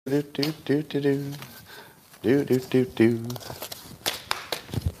Do, do, do, do, do. Do, do, do, do.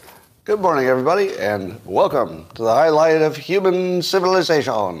 Good morning, everybody, and welcome to the highlight of human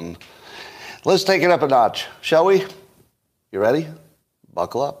civilization. Let's take it up a notch, shall we? You ready?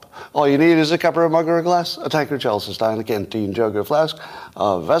 Buckle up. All you need is a cup or a mug or a glass, a tankard, chalice, stein, a canteen, jug, or flask,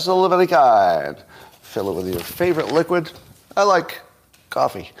 a vessel of any kind. Fill it with your favorite liquid. I like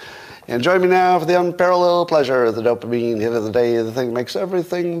coffee. And join me now for the unparalleled pleasure of the dopamine hit of the day, the thing that makes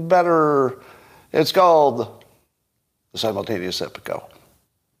everything better. It's called the simultaneous sip. Go.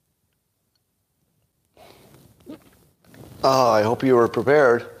 Oh, I hope you were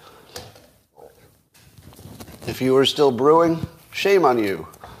prepared. If you were still brewing, shame on you.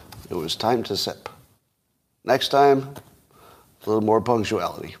 It was time to sip. Next time, a little more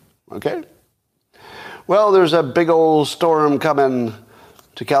punctuality, okay? Well, there's a big old storm coming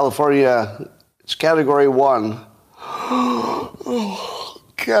to California. It's Category 1.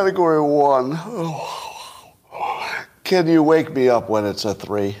 Category 1. Can you wake me up when it's a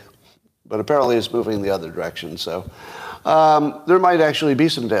 3? But apparently it's moving the other direction, so there might actually be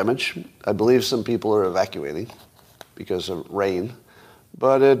some damage. I believe some people are evacuating because of rain,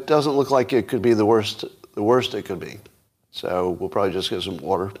 but it doesn't look like it could be the worst it could be. So we'll probably just get some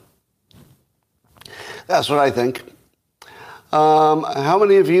water. That's what I think. How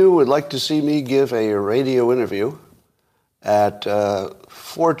many of you would like to see me give a radio interview at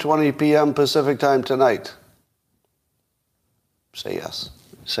 4:20 p.m. Pacific time tonight? Say yes.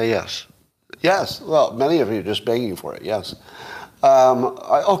 Say yes. Yes. Well, many of you are just begging for it. Yes.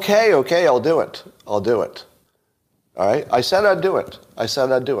 Okay. I'll do it. I'll do it. All right. I said I'd do it. I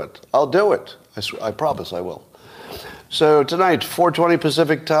said I'd do it. I'll do it. I promise I will. So tonight, 4:20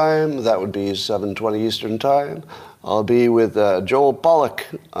 Pacific time. That would be 7:20 Eastern time. I'll be with Joel Pollak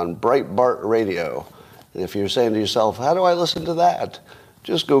on Breitbart Radio. And if you're saying to yourself, how do I listen to that?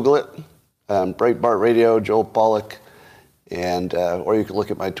 Just Google it. Breitbart Radio, Joel Pollak. And, or you can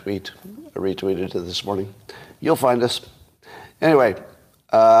look at my tweet. I retweeted it this morning. You'll find us. Anyway,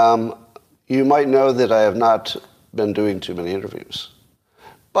 you might know that I have not been doing too many interviews.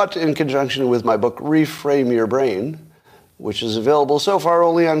 But in conjunction with my book, Reframe Your Brain, which is available so far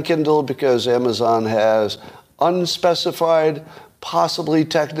only on Kindle because Amazon has unspecified, possibly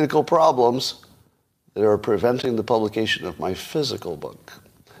technical problems that are preventing the publication of my physical book.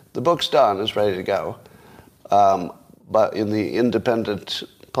 The book's done, it's ready to go. But in the independent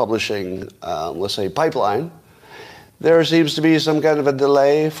publishing, let's say, pipeline, there seems to be some kind of a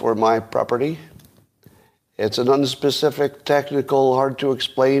delay for my property. It's an unspecific, technical, hard to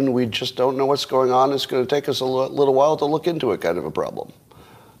explain. We just don't know what's going on. It's going to take us a little while to look into it kind of a problem.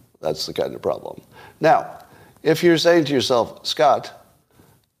 That's the kind of problem. Now, if you're saying to yourself, Scott,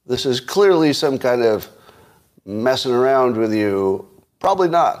 this is clearly some kind of messing around with you, probably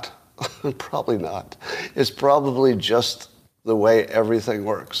not. Probably not. It's probably just the way everything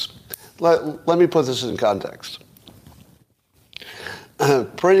works. Let me put this in context.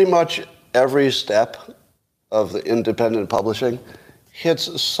 Pretty much every step of the independent publishing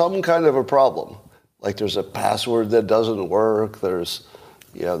hits some kind of a problem. Like there's a password that doesn't work, there's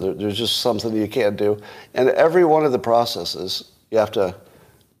just something you can't do. And every one of the processes, you have to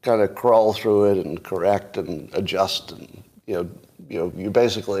kind of crawl through it and correct and adjust. And, you're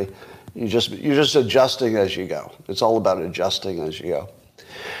just adjusting as you go. It's all about adjusting as you go.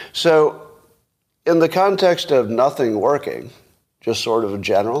 So in the context of nothing working, just sort of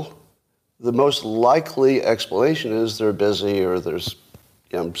general, the most likely explanation is they're busy or there's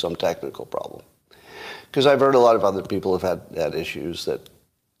some technical problem. Because I've heard a lot of other people have had issues that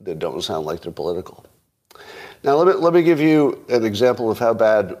don't sound like they're political. Now, let me give you an example of how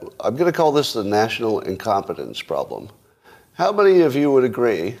bad. I'm going to call this the national incompetence problem. How many of you would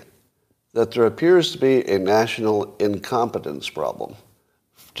agree that there appears to be a national incompetence problem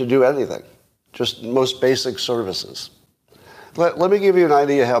to do anything, just most basic services? Let me give you an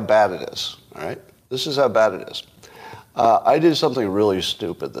idea how bad it is, all right? This is how bad it is. I did something really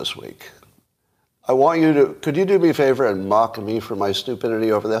stupid this week. Could you do me a favor and mock me for my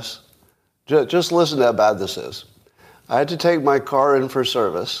stupidity over this? Just listen to how bad this is. I had to take my car in for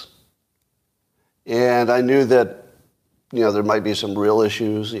service, and I knew that, there might be some real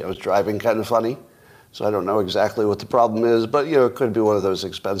issues. I was driving kind of funny, so I don't know exactly what the problem is, but, it could be one of those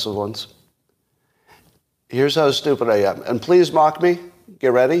expensive ones. Here's how stupid I am. And please mock me.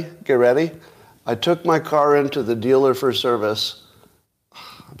 Get ready. Get ready. I took my car into the dealer for service.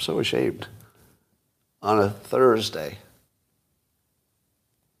 I'm so ashamed. On a Thursday.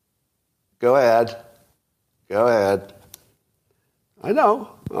 Go ahead. Go ahead. I know.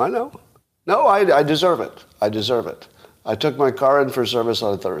 No, I deserve it. I deserve it. I took my car in for service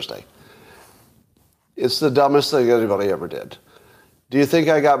on a Thursday. It's the dumbest thing anybody ever did. Do you think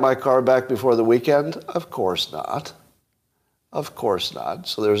I got my car back before the weekend? Of course not. Of course not.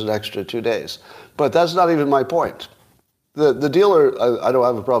 So there's an extra 2 days. But that's not even my point. The dealer, I don't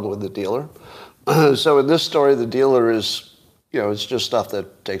have a problem with the dealer. So in this story, the dealer is, it's just stuff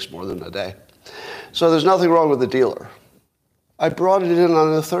that takes more than a day. So there's nothing wrong with the dealer. I brought it in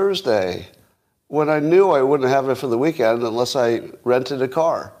on a Thursday when I knew I wouldn't have it for the weekend unless I rented a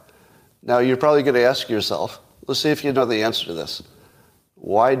car. Now, you're probably going to ask yourself, let's see if you know the answer to this.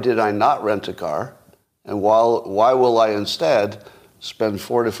 Why did I not rent a car? And why will I instead spend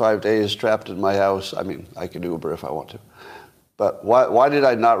 4 to 5 days trapped in my house? I mean, I can Uber if I want to. But why did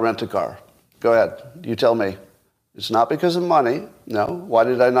I not rent a car? Go ahead. You tell me. It's not because of money. No. Why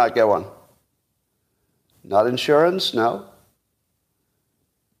did I not get one? Not insurance? No.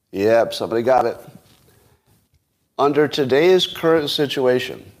 Yep, somebody got it. Under today's current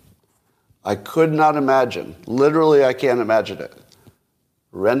situation, I could not imagine, literally I can't imagine it,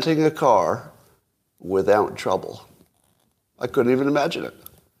 renting a car without trouble. I couldn't even imagine it.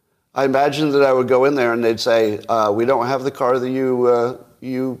 I imagined that I would go in there and they'd say, we don't have the car that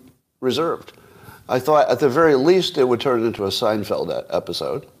you reserved. I thought at the very least it would turn into a Seinfeld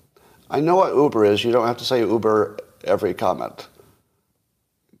episode. I know what Uber is. You don't have to say Uber every comment.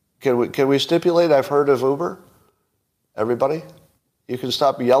 Can we stipulate I've heard of Uber? Everybody? You can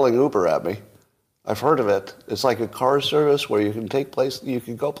stop yelling Uber at me. I've heard of it. It's like a car service where you can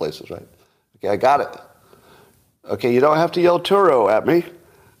go places, right? Okay, I got it. Okay, you don't have to yell Turo at me.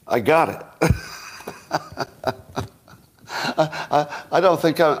 I got it. I don't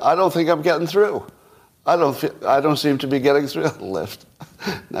think I'm getting through. I don't seem to be getting through the lift.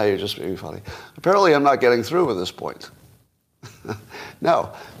 Now you're just being funny. Apparently, I'm not getting through at this point.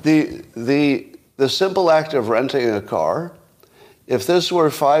 No, the simple act of renting a car. If this were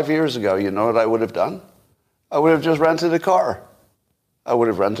 5 years ago, you know what I would have done? I would have just rented a car. I would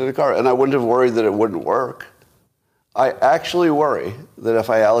have rented a car, and I wouldn't have worried that it wouldn't work. I actually worry that if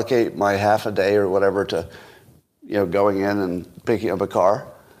I allocate my half a day or whatever to, going in and picking up a car,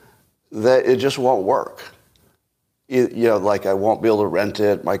 that it just won't work. Like I won't be able to rent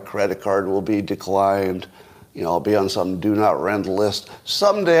it. My credit card will be declined. I'll be on some do not rent list.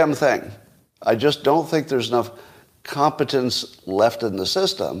 Some damn thing. I just don't think there's enough competence left in the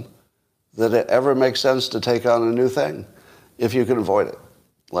system that it ever makes sense to take on a new thing if you can avoid it.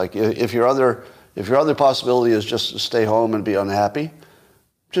 Like if your other possibility is just to stay home and be unhappy,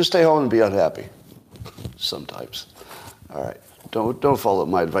 just stay home and be unhappy. Sometimes. All right. Don't follow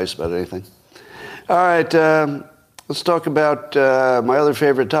my advice about anything. All right. Let's talk about my other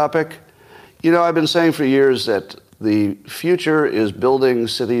favorite topic. I've been saying for years that the future is building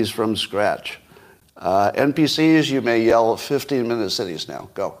cities from scratch. NPCs, you may yell 15-minute cities now.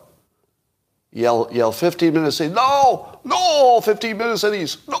 Go. Yell 15-minute cities. No, 15-minute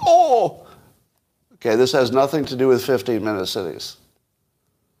cities. No. Okay, this has nothing to do with 15-minute cities.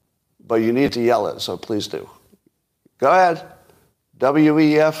 But you need to yell it, so please do. Go ahead.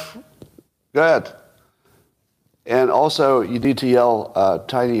 WEF. Go ahead. And also, you need to yell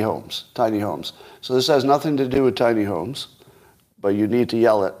tiny homes. Tiny homes. So this has nothing to do with tiny homes. But you need to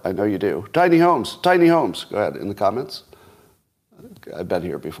yell it. I know you do. Tiny homes. Tiny homes. Go ahead in the comments. I've been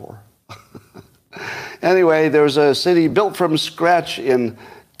here before. Anyway, there's a city built from scratch in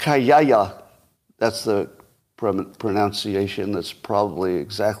Cayaya. That's the pronunciation that's probably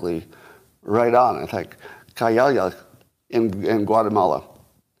exactly right on, I think. Cayaya in Guatemala.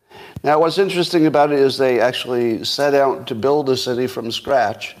 Now, what's interesting about it is they actually set out to build a city from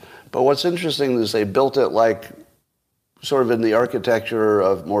scratch. But what's interesting is they built it like sort of in the architecture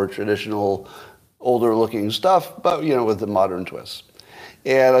of more traditional, older-looking stuff, but, with the modern twist.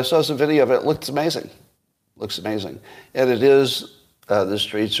 And I saw some video of it. It looks amazing. Looks amazing. And it is, the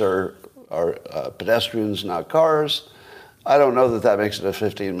streets are pedestrians, not cars. I don't know that makes it a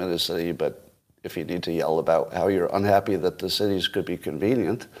 15-minute city, but if you need to yell about how you're unhappy that the cities could be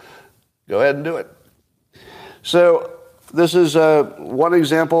convenient, go ahead and do it. So this is one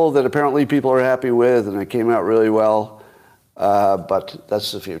example that apparently people are happy with, and it came out really well. But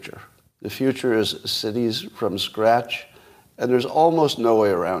that's the future. The future is cities from scratch, and there's almost no way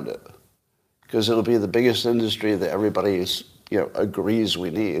around it because it'll be the biggest industry that everybody agrees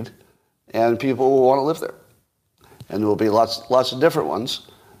we need, and people will want to live there. And there will be lots of different ones.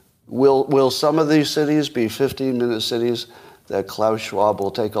 Will some of these cities be 15-minute cities that Klaus Schwab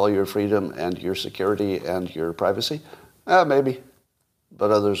will take all your freedom and your security and your privacy? Maybe.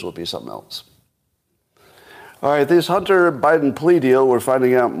 But others will be something else. All right, this Hunter Biden plea deal, we're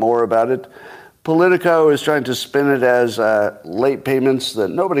finding out more about it. Politico is trying to spin it as late payments, that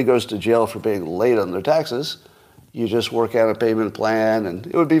nobody goes to jail for being late on their taxes. You just work out a payment plan, and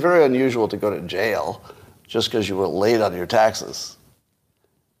it would be very unusual to go to jail just because you were late on your taxes.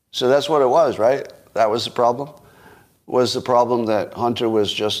 So that's what it was, right? That was the problem? Was the problem that Hunter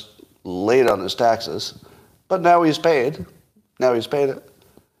was just late on his taxes, but now he's paid. Now he's paid it.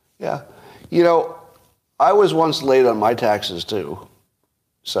 Yeah. You know, I was once late on my taxes too.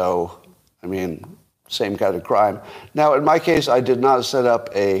 So, I mean, same kind of crime. Now, in my case, I did not set up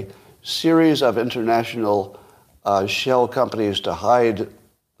a series of international shell companies to hide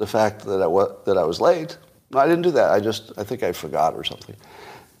the fact that I was late. No, I didn't do that. I think I forgot or something.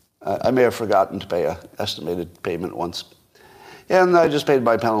 I may have forgotten to pay an estimated payment once. And I just paid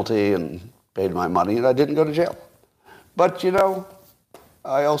my penalty and paid my money, and I didn't go to jail. But, you know,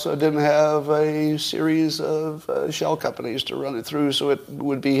 I also didn't have a series of shell companies to run it through, so it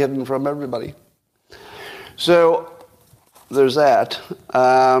would be hidden from everybody. So there's that.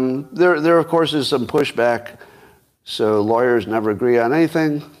 There, of course, is some pushback. So lawyers never agree on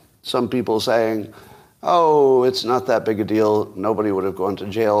anything. Some people saying, oh, it's not that big a deal. Nobody would have gone to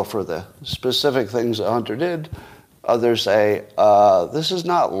jail for the specific things that Hunter did. Others say, this is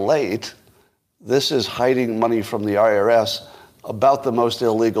not late. This is hiding money from the IRS, about the most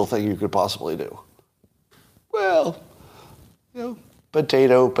illegal thing you could possibly do. Well, you know,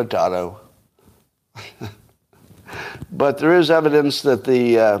 potato, potato. But there is evidence that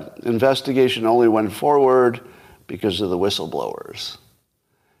the investigation only went forward because of the whistleblowers.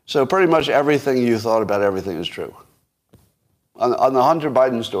 So pretty much everything you thought about everything is true. On the Hunter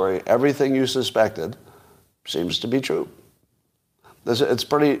Biden story, everything you suspected seems to be true. It's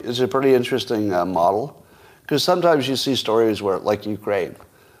a pretty interesting model, because sometimes you see stories where, like Ukraine.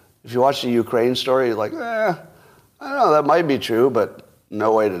 If you watch the Ukraine story, you're like, I don't know, that might be true, but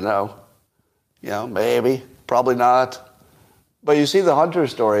no way to know. You know, maybe, probably not. But you see the Hunter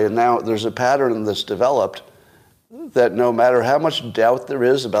story, and now there's a pattern that's developed that no matter how much doubt there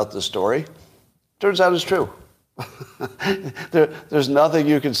is about the story, turns out it's true. There's nothing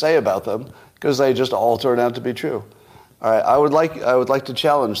you can say about them because they just all turn out to be true. All right, I would like to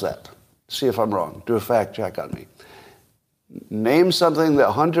challenge that. See if I'm wrong. Do a fact check on me. Name something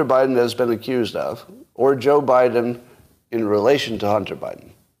that Hunter Biden has been accused of, or Joe Biden in relation to Hunter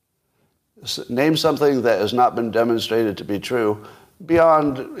Biden. Name something that has not been demonstrated to be true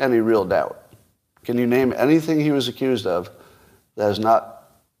beyond any real doubt. Can you name anything he was accused of that is not?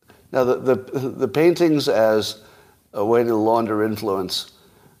 Now, the paintings as a way to launder influence,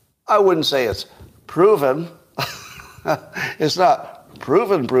 I wouldn't say it's proven. It's not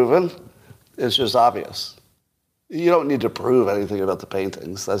proven. It's just obvious. You don't need to prove anything about the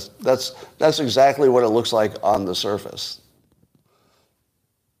paintings. That's exactly what it looks like on the surface.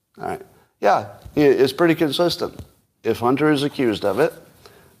 All right. Yeah, it's pretty consistent. If Hunter is accused of it,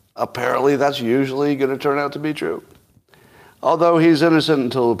 apparently that's usually going to turn out to be true. Although he's innocent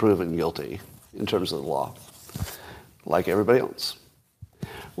until proven guilty in terms of the law, like everybody else.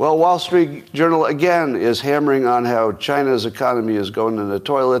 Well, Wall Street Journal again is hammering on how China's economy is going in the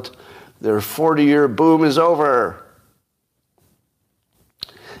toilet. Their 40-year boom is over.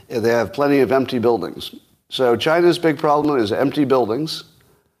 They have plenty of empty buildings. So China's big problem is empty buildings.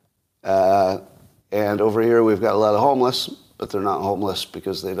 And over here we've got a lot of homeless, but they're not homeless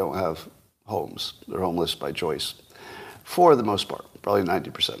because they don't have homes. They're homeless by choice, for the most part, probably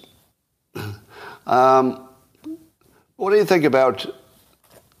 90%. What do you think about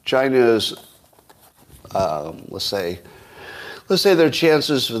China's, let's say their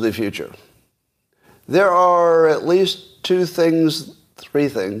chances for the future? There are at least three things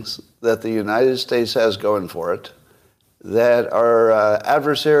that the United States has going for it that our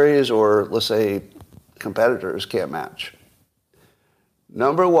adversaries, or let's say competitors, can't match.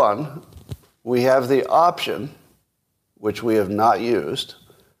 Number one, we have the option, which we have not used,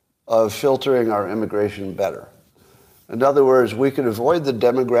 of filtering our immigration better. In other words, we could avoid the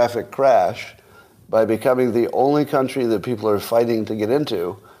demographic crash by becoming the only country that people are fighting to get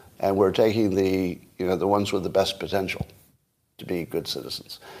into, and we're taking the ones with the best potential to be good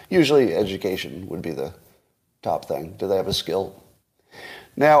citizens. Usually education would be the top thing. Do they have a skill?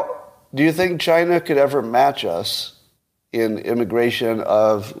 Now, do you think China could ever match us in immigration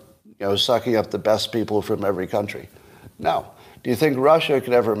of, sucking up the best people from every country? No. Do you think Russia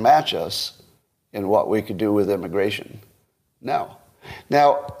could ever match us in what we could do with immigration? No.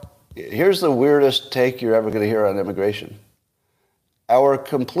 Now, here's the weirdest take you're ever going to hear on immigration. Our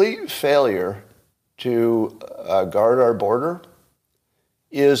complete failure to guard our border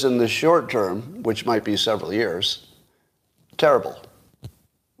is, in the short term, which might be several years, terrible.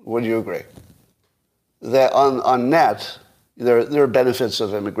 Would you agree? that on net, there are benefits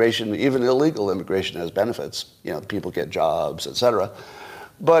of immigration. Even illegal immigration has benefits. People get jobs, et cetera.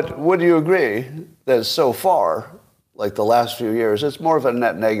 But would you agree that so far, like the last few years, it's more of a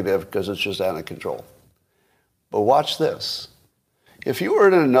net negative because it's just out of control? But watch this. If you were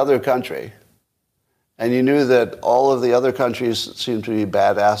in another country and you knew that all of the other countries seemed to be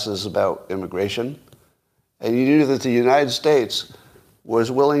badasses about immigration, and you knew that the United States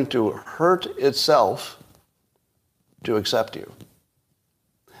was willing to hurt itself to accept you.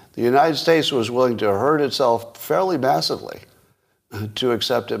 The United States was willing to hurt itself fairly massively to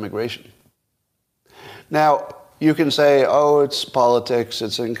accept immigration. Now, you can say, oh, it's politics,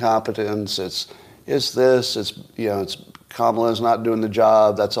 it's incompetence, it's this, it's Kamala's not doing the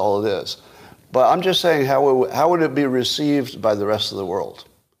job, that's all it is. But I'm just saying, how would it be received by the rest of the world?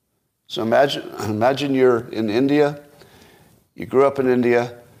 So imagine you're in India, you grew up in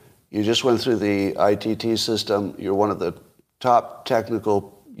India, you just went through the ITT system, you're one of the top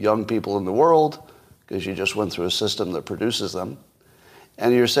technical young people in the world because you just went through a system that produces them.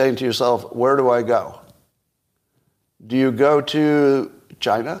 And you're saying to yourself, where do I go? Do you go to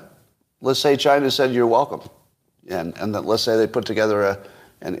China? Let's say China said you're welcome. And that let's say they put together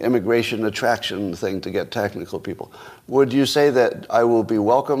an immigration attraction thing to get technical people. Would you say that I will be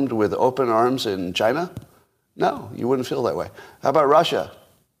welcomed with open arms in China? No, you wouldn't feel that way. How about Russia?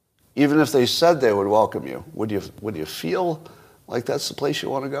 Even if they said they would welcome you, would you feel like that's the place you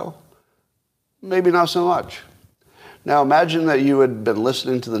want to go? Maybe not so much. Now imagine that you had been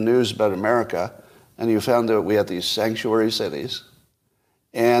listening to the news about America and you found that we had these sanctuary cities,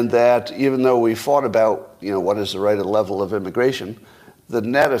 and that even though we fought about, what is the right level of immigration, the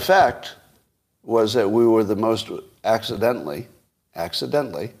net effect was that we were the most accidentally,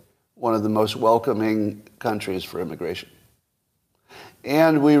 one of the most welcoming countries for immigration.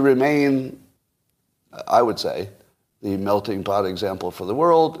 And we remain, I would say, the melting pot example for the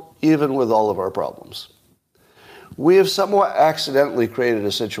world, even with all of our problems. We have somewhat accidentally created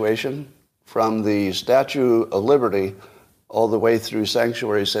a situation from the Statue of Liberty all the way through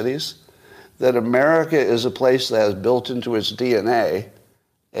sanctuary cities that America is a place that has built into its DNA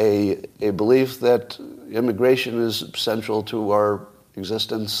a belief that immigration is central to our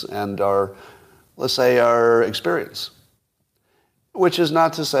existence and our, let's say, our experience. Which is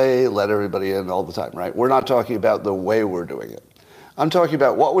not to say let everybody in all the time, right? We're not talking about the way we're doing it. I'm talking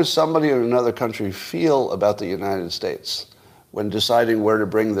about what would somebody in another country feel about the United States when deciding where to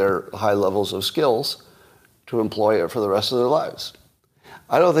bring their high levels of skills to employ it for the rest of their lives.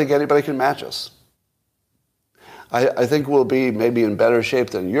 I don't think anybody can match us. I think we'll be maybe in better shape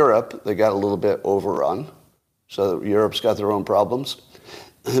than Europe. They got a little bit overrun, so Europe's got their own problems.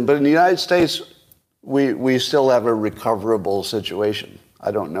 But in the United States, we still have a recoverable situation.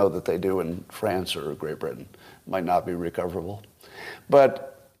 I don't know that they do in France or Great Britain. It might not be recoverable.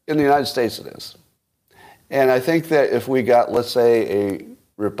 But in the United States it is. And I think that if we got, let's say, a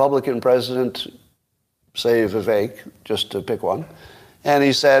Republican president, say Vivek, just to pick one, and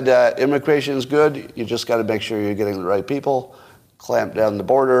he said, immigration is good, you just got to make sure you're getting the right people, clamp down the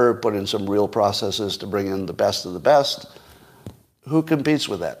border, put in some real processes to bring in the best of the best. Who competes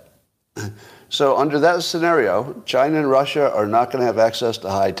with that? So under that scenario, China and Russia are not going to have access to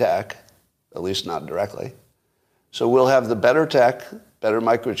high tech, at least not directly. So we'll have the better tech, better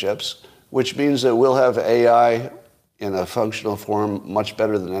microchips, which means that we'll have AI in a functional form much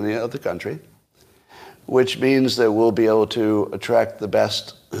better than any other country, which means that we'll be able to attract the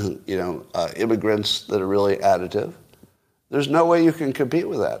best, immigrants that are really additive. There's no way you can compete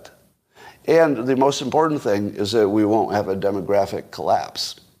with that. And the most important thing is that we won't have a demographic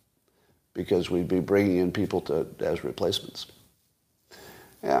collapse because we'd be bringing in people as replacements.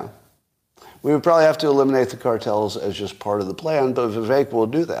 Yeah. We would probably have to eliminate the cartels as just part of the plan, but Vivek will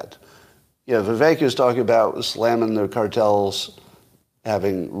do that. Vivek is talking about slamming the cartels,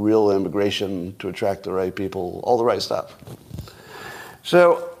 having real immigration to attract the right people, all the right stuff.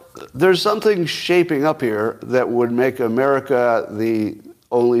 So there's something shaping up here that would make America the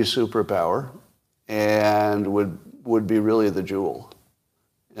only superpower and would be really the jewel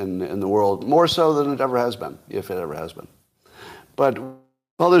in the world, more so than it ever has been, if it ever has been. But,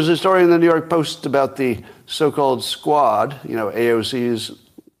 well, there's a story in the New York Post about the so-called Squad, AOC's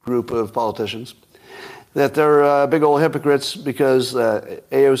group of politicians, that they're big old hypocrites because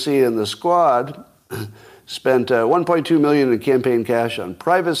AOC and the Squad spent $1.2 million in campaign cash on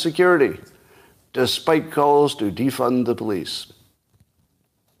private security, despite calls to defund the police.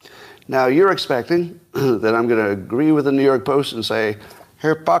 Now, you're expecting that I'm going to agree with the New York Post and say,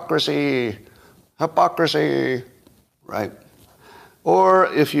 hypocrisy, hypocrisy, right?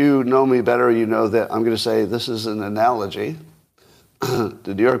 Or if you know me better, you know that I'm going to say this is an analogy.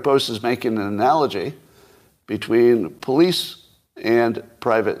 The New York Post is making an analogy between police and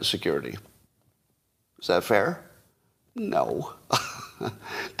private security. Is that fair? No.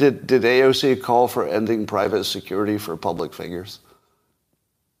 Did AOC call for ending private security for public figures?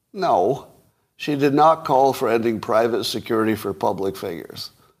 No. She did not call for ending private security for public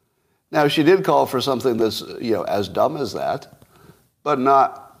figures. Now, she did call for something that's, as dumb as that, but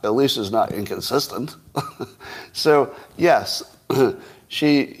not, at least is not inconsistent. So, yes,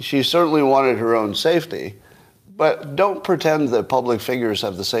 she certainly wanted her own safety, but don't pretend that public figures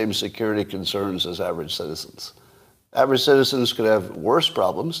have the same security concerns as average citizens. Average citizens could have worse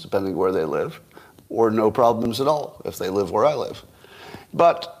problems, depending where they live, or no problems at all if they live where I live.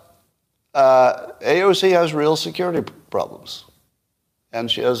 But AOC has real security problems,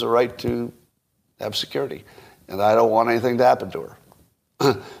 and she has a right to have security, and I don't want anything to happen to her.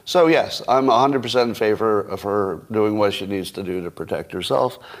 So yes, I'm 100% in favor of her doing what she needs to do to protect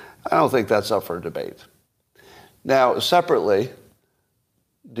herself. I don't think that's up for debate. Now, separately,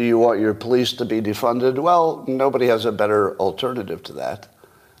 do you want your police to be defunded? Well, nobody has a better alternative to that.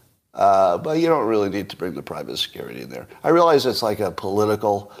 But you don't really need to bring the private security in there. I realize it's like a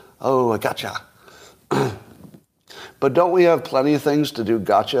political, oh, I gotcha. But don't we have plenty of things to do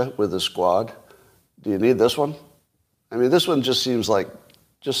gotcha with the squad? Do you need this one? I mean, this one just seems like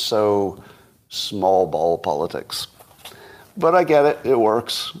just so small ball politics. But I get it. It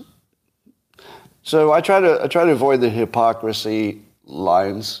works. So I try to avoid the hypocrisy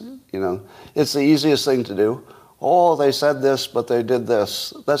lines. It's the easiest thing to do. Oh, they said this, but they did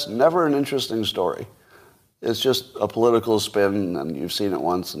this. That's never an interesting story. It's just a political spin, and you've seen it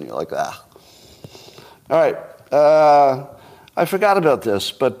once, and you're like, ah. All right. I forgot about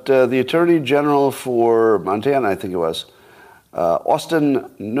this, but the Attorney General for Montana, I think it was,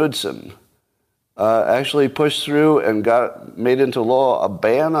 Austin Knudsen, actually pushed through and made into law a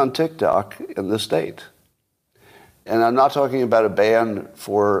ban on TikTok in the state. And I'm not talking about a ban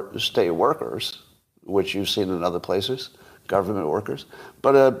for state workers, which you've seen in other places, government workers,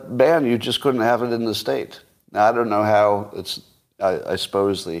 but a ban, you just couldn't have it in the state. Now, I don't know how I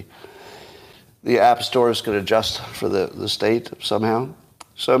suppose the app stores could adjust for the state somehow.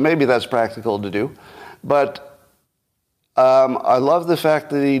 So maybe that's practical to do. But I love the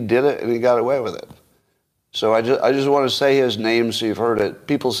fact that he did it and he got away with it. So I just want to say his name so you've heard it.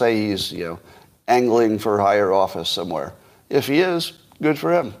 People say he's, angling for higher office somewhere. If he is, good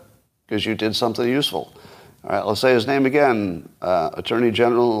for him, because you did something useful. All right, let's say his name again, Attorney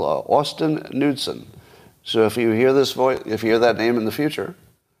General Austin Knudsen. So if you hear this voice, if you hear that name in the future,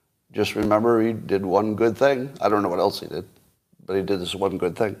 just remember he did one good thing. I don't know what else he did, but he did this one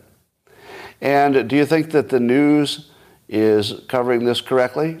good thing. And do you think that the news is covering this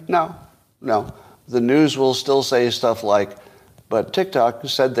correctly? No. The news will still say stuff like, but TikTok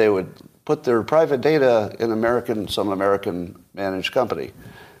said they would put their private data in some American managed company.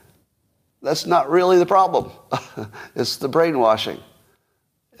 That's not really the problem. It's the brainwashing.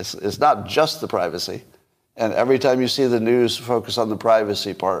 It's not just the privacy. And every time you see the news focus on the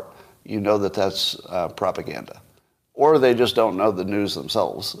privacy part, you know that that's propaganda. Or they just don't know the news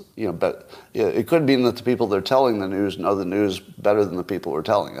themselves. But it could mean that the people that are telling the news know the news better than the people who are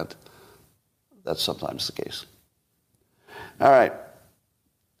telling it. That's sometimes the case. All right.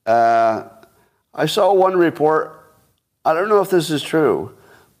 I saw one report, I don't know if this is true,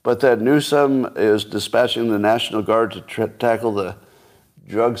 but that Newsom is dispatching the National Guard to tackle the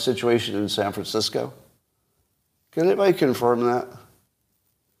drug situation in San Francisco. Can anybody confirm that?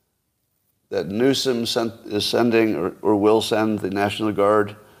 That Newsom is sending or will send the National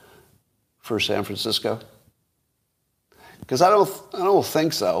Guard for San Francisco? Because I don't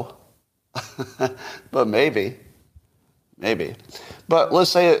think so. But maybe. But let's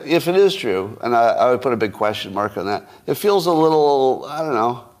say if it is true, and I would put a big question mark on that, it feels a little, I don't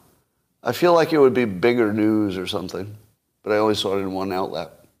know, I feel like it would be bigger news or something, but I only saw it in one outlet.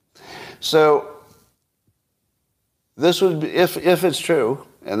 So this would be, if it's true,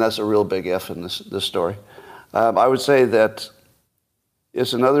 and that's a real big if in this story, I would say that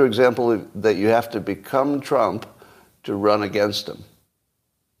it's another example that you have to become Trump to run against him.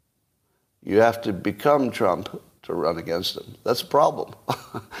 You have to become Trump to run against him. That's a problem.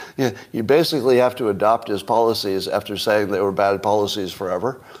 You basically have to adopt his policies after saying they were bad policies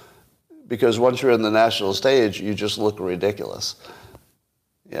forever, because once you're in the national stage, you just look ridiculous.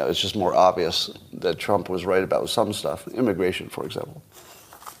 It's just more obvious that Trump was right about some stuff, immigration, for example.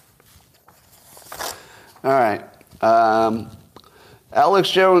 All right.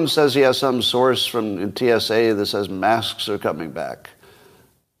 Alex Jones says he has some source from TSA that says masks are coming back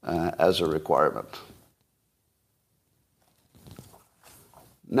as a requirement.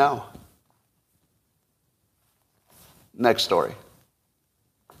 No. Next story.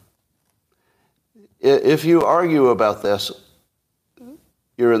 If you argue about this,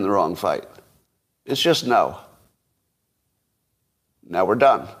 you're in the wrong fight. It's just no. Now we're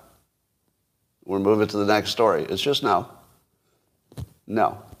done. We're moving to the next story. It's just no.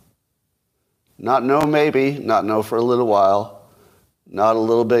 No. Not no maybe, not no for a little while, not a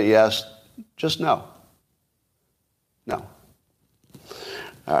little bit yes, just no. No.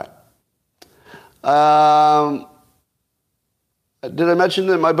 All right. Did I mention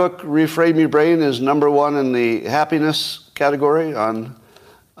that my book, Reframe Your Brain, is #1 in the happiness category on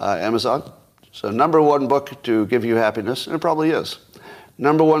Amazon? So #1 book to give you happiness, and it probably is.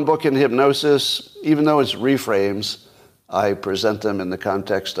 #1 book in hypnosis, even though it's reframes, I present them in the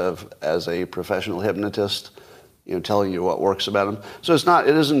context of as a professional hypnotist, telling you what works about them. So it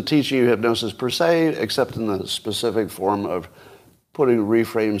isn't teaching you hypnosis per se, except in the specific form of putting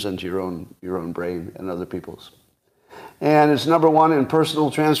reframes into your own brain and other people's. And it's #1 in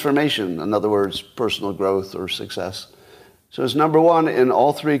personal transformation, in other words, personal growth or success. So it's #1 in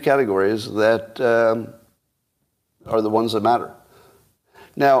all 3 categories that are the ones that matter.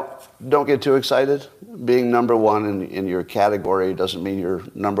 Now, don't get too excited. Being #1 in your category doesn't mean you're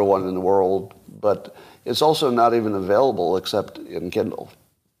 #1 in the world, but it's also not even available except in Kindle.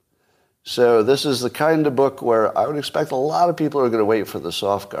 So this is the kind of book where I would expect a lot of people are going to wait for the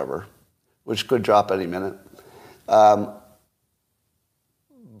soft cover, which could drop any minute. But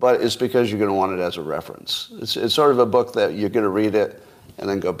it's because you're going to want it as a reference. It's sort of a book that you're going to read it and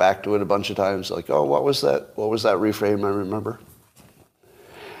then go back to it a bunch of times, like, oh, what was that? What was that reframe I remember?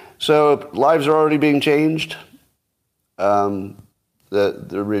 So lives are already being changed. The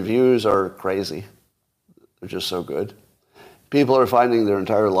reviews are crazy. They're just so good. People are finding their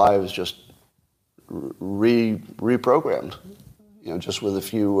entire lives just reprogrammed, just with a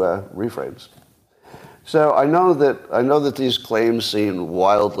few reframes. So I know that these claims seem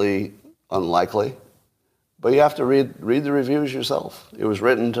wildly unlikely, but you have to read the reviews yourself. It was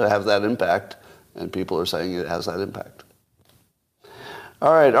written to have that impact, and people are saying it has that impact.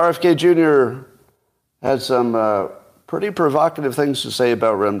 All right, RFK Jr. had some pretty provocative things to say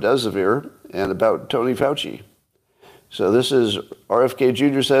about remdesivir and about Tony Fauci. So this is RFK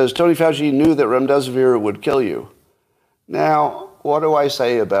Jr. says, Tony Fauci knew that remdesivir would kill you. Now, what do I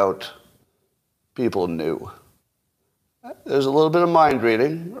say about people knew? There's a little bit of mind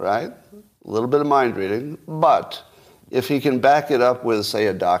reading, right? A little bit of mind reading. But if he can back it up with, say,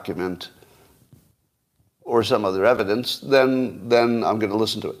 a document or some other evidence, then I'm going to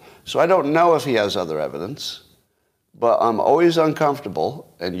listen to it. So I don't know if he has other evidence, but I'm always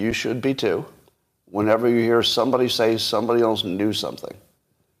uncomfortable, and you should be too, whenever you hear somebody say somebody else knew something.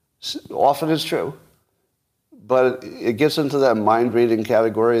 Often it's true, but it gets into that mind-reading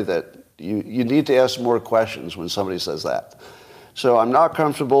category that you need to ask more questions when somebody says that. So I'm not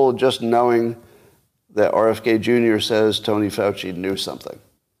comfortable just knowing that RFK Jr. says Tony Fauci knew something.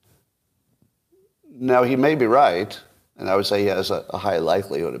 Now, he may be right, and I would say he has a high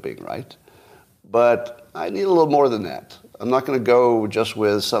likelihood of being right, but I need a little more than that. I'm not going to go just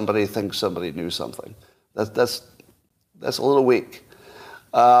with somebody thinks somebody knew something. That's a little weak.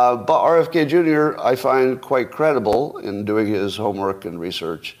 But RFK Jr. I find quite credible in doing his homework and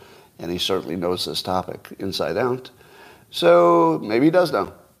research, and he certainly knows this topic inside out. So maybe he does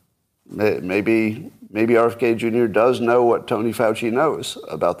know. Maybe RFK Jr. does know what Tony Fauci knows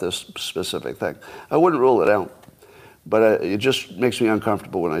about this specific thing. I wouldn't rule it out, but it just makes me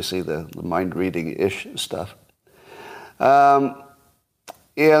uncomfortable when I see the mind-reading-ish stuff. And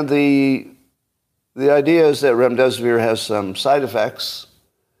the idea is that remdesivir has some side effects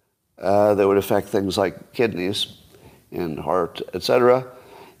that would affect things like kidneys and heart, etc.,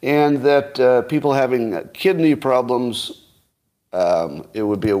 and that people having kidney problems, it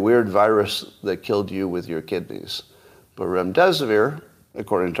would be a weird virus that killed you with your kidneys. But remdesivir,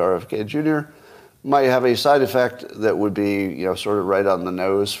 according to RFK Jr., might have a side effect that would be, sort of right on the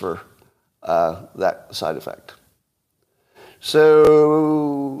nose for that side effect.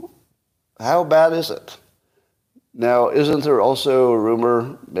 So how bad is it? Now, isn't there also a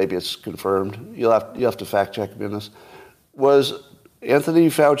rumor, maybe it's confirmed, you'll have to fact check me on this, was Anthony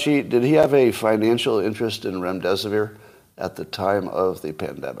Fauci, did he have a financial interest in remdesivir at the time of the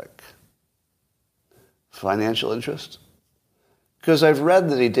pandemic? Financial interest? Because I've read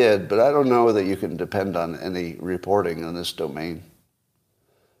that he did, but I don't know that you can depend on any reporting in this domain.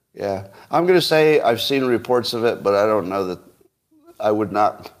 Yeah. I'm going to say I've seen reports of it, but I don't know that I would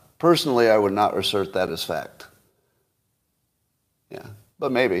not assert that as fact. Yeah,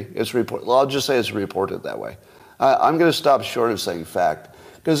 but maybe it's reported. Well, I'll just say it's reported that way. I'm going to stop short of saying fact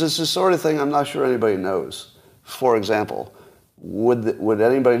because it's the sort of thing I'm not sure anybody knows. For example, would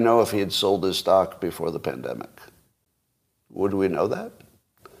anybody know if he had sold his stock before the pandemic? Would we know that?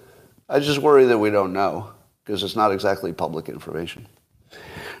 I just worry that we don't know because it's not exactly public information.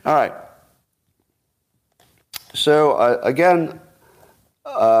 All right. So again,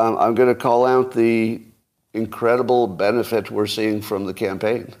 I'm going to call out the incredible benefit we're seeing from the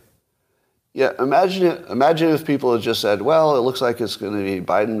campaign. Yeah, imagine if people had just said, well, it looks like it's going to be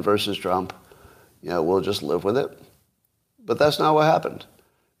Biden versus Trump. We'll just live with it. But that's not what happened.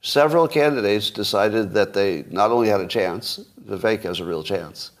 Several candidates decided that they not only had a chance, Vivek has a real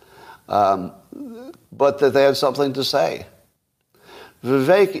chance, but that they had something to say.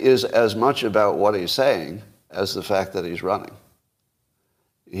 Vivek is as much about what he's saying as the fact that he's running.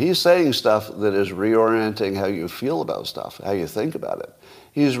 He's saying stuff that is reorienting how you feel about stuff, how you think about it.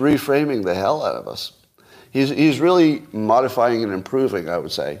 He's reframing the hell out of us. He's really modifying and improving, I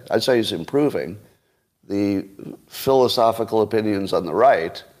would say. I'd say he's improving the philosophical opinions on the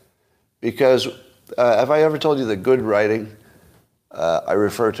right because have I ever told you that good writing, I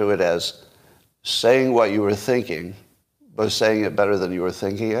refer to it as saying what you were thinking, but saying it better than you were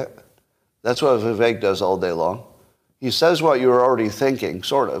thinking it? That's what Vivek does all day long. He says what you were already thinking,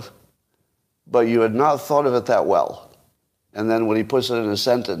 sort of, but you had not thought of it that well. And then when he puts it in a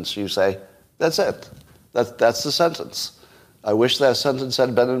sentence, you say, that's it. That's the sentence. I wish that sentence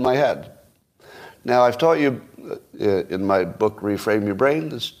had been in my head. Now, I've taught you in my book, Reframe Your Brain,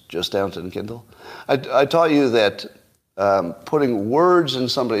 that's just out in Kindle, I taught you that putting words in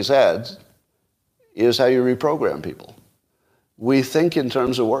somebody's head is how you reprogram people. We think in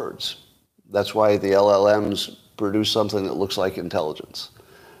terms of words. That's why the LLMs produce something that looks like intelligence.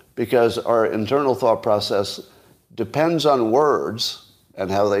 Because our internal thought process depends on words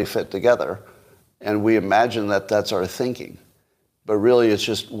and how they fit together, and we imagine that that's our thinking. But really, it's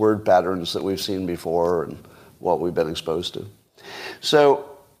just word patterns that we've seen before and what we've been exposed to. So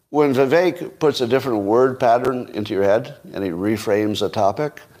when Vivek puts a different word pattern into your head and he reframes a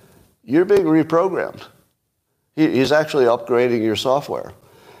topic, you're being reprogrammed. He's actually upgrading your software.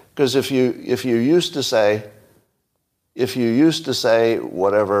 Because if you used to say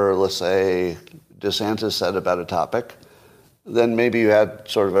whatever, let's say, DeSantis said about a topic, then maybe you had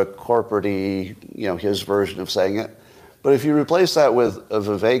sort of a corporate-y, his version of saying it. But if you replace that with a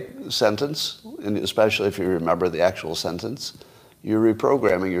Vivek sentence, and especially if you remember the actual sentence, you're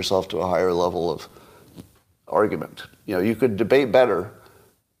reprogramming yourself to a higher level of argument. You could debate better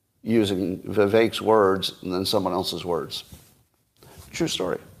using Vivek's words than someone else's words. True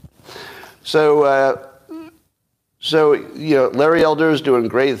story. So Larry Elder is doing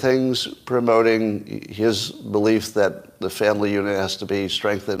great things promoting his belief that the family unit has to be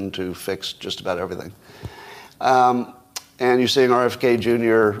strengthened to fix just about everything. And you're seeing RFK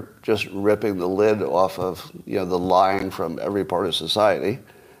Jr. just ripping the lid off of the lying from every part of society.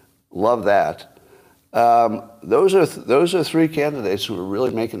 Love that. Those are three candidates who are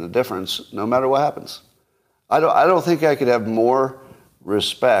really making a difference no matter what happens. I don't think I could have more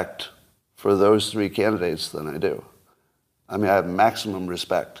respect for those three candidates than I do. I mean, I have maximum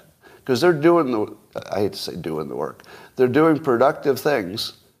respect because they're doing I hate to say doing the work. They're doing productive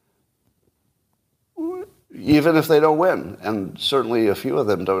things even if they don't win. And certainly a few of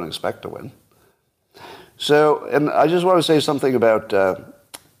them don't expect to win. So, and I just want to say something about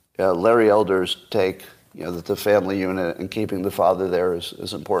Larry Elder's take, that the family unit and keeping the father there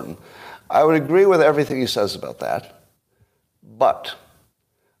is important. I would agree with everything he says about that. But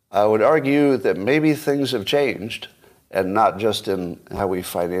I would argue that maybe things have changed, and not just in how we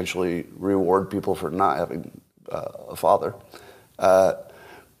financially reward people for not having a father.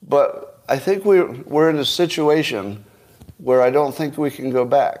 But I think we're in a situation where I don't think we can go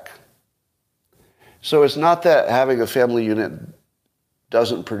back. So it's not that having a family unit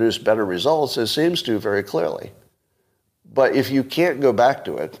doesn't produce better results. It seems to very clearly. But if you can't go back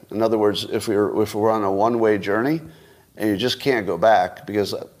to it, in other words, if we're on a one-way journey and you just can't go back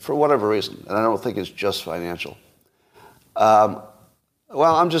because for whatever reason, and I don't think it's just financial, well,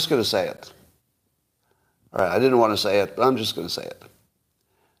 I'm just going to say it. All right, I didn't want to say it, but I'm just going to say it.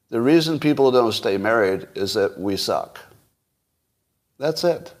 The reason people don't stay married is that we suck. That's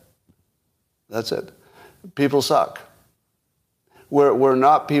it. That's it. People suck. We're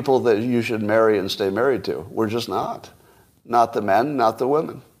not people that you should marry and stay married to. We're just not. Not the men, not the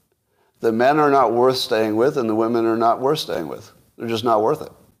women. The men are not worth staying with, and the women are not worth staying with. They're just not worth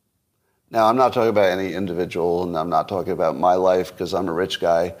it. Now, I'm not talking about any individual, and I'm not talking about my life because I'm a rich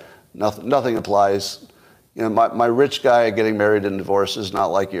guy. Nothing applies. You know, my rich guy getting married and divorced is not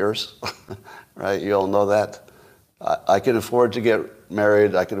like yours, right? You all know that. I can afford to get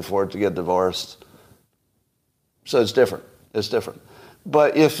married. I can afford to get divorced. So it's different. It's different.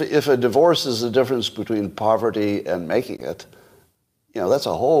 But if a divorce is the difference between poverty and making it, you know, that's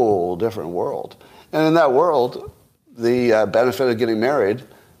a whole different world. And in that world, the benefit of getting married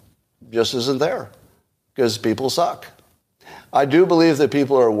just isn't there because people suck. I do believe that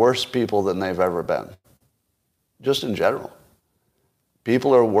people are worse people than they've ever been, just in general.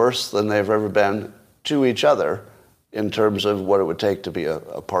 People are worse than they've ever been to each other in terms of what it would take to be a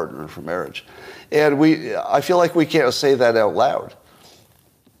partner for marriage. And I feel like we can't say that out loud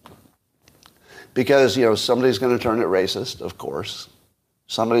because, you know, somebody's going to turn it racist, of course.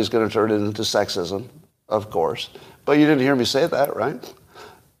 Somebody's going to turn it into sexism, of course. But you didn't hear me say that, right?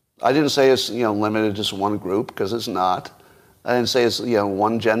 I didn't say it's, you know, limited to just one group because it's not. I didn't say it's, you know,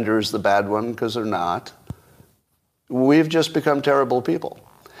 one gender is the bad one because they're not. We've just become terrible people.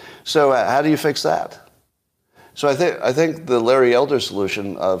 So how do you fix that? So I think the Larry Elder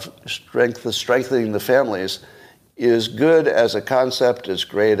solution of strengthening the families is good as a concept. It's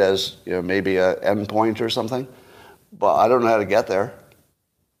great as, you know, maybe an endpoint or something. But I don't know how to get there.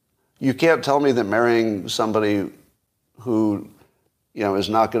 You can't tell me that marrying somebody who, you know, is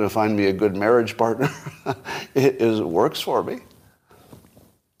not going to find me a good marriage partner works for me.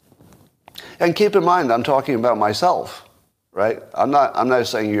 And keep in mind, I'm talking about myself, right? I'm not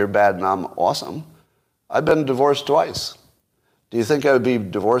saying you're bad and I'm awesome. I've been divorced twice. Do you think I would be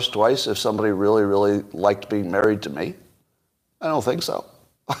divorced twice if somebody really, really liked being married to me? I don't think so.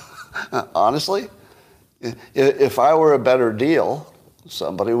 Honestly, if I were a better deal,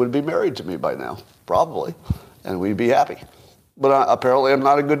 somebody would be married to me by now, probably, and we'd be happy. But apparently I'm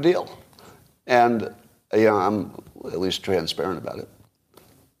not a good deal. And, you know, I'm at least transparent about it.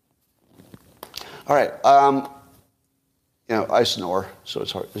 All right. You know, I snore, so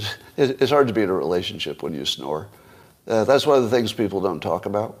it's hard. It's hard to be in a relationship when you snore. That's one of the things people don't talk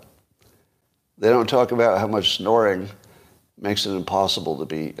about. They don't talk about how much snoring makes it impossible to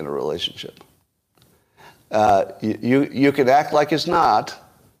be in a relationship. You can act like it's not,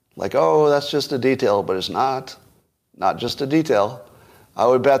 like, oh, that's just a detail, but it's not just a detail. I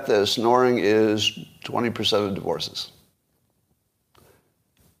would bet that snoring is 20% of divorces.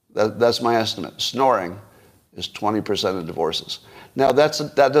 That's my estimate. Snoring is 20% of divorces. Now,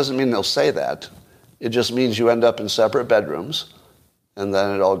 that doesn't mean they'll say that. It just means you end up in separate bedrooms, and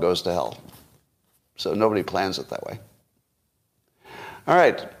then it all goes to hell. So nobody plans it that way. All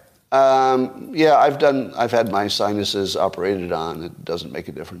right. Yeah, I've had my sinuses operated on. It doesn't make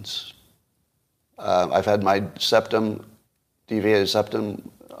a difference. I've had my septum, deviated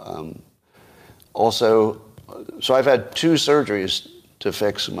septum, also. So I've had 2 surgeries to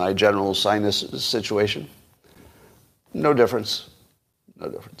fix my general sinus situation. No difference. No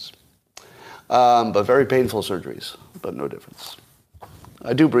difference. But very painful surgeries, but no difference.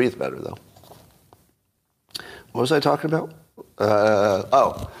 I do breathe better, though. What was I talking about?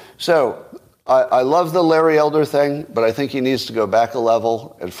 So I love the Larry Elder thing, but I think he needs to go back a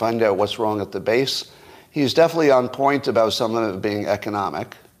level and find out what's wrong at the base. He's definitely on point about some of it being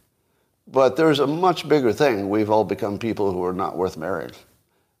economic, but there's a much bigger thing. We've all become people who are not worth marrying.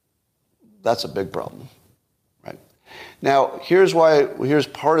 That's a big problem, right? Now, here's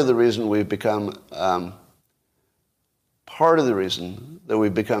part of the reason we've become, part of the reason that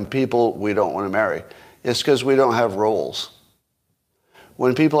we've become people we don't want to marry. It's because we don't have roles.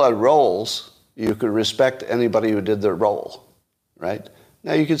 When people had roles, you could respect anybody who did their role, right?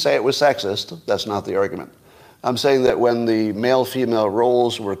 Now, you could say it was sexist. That's not the argument. I'm saying that when the male-female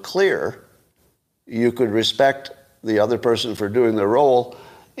roles were clear, you could respect the other person for doing their role,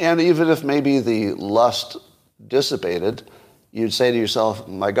 and even if maybe the lust dissipated, you'd say to yourself,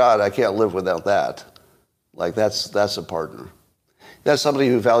 my God, I can't live without that. Like, that's a partner. That's somebody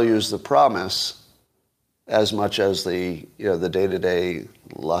who values the promise as much as the day-to-day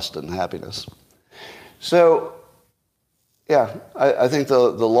lust and happiness. So, yeah, I think the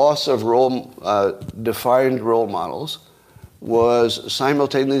loss of defined role models was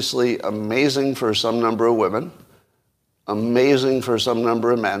simultaneously amazing for some number of women, amazing for some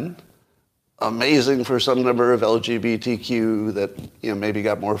number of men, amazing for some number of LGBTQ that maybe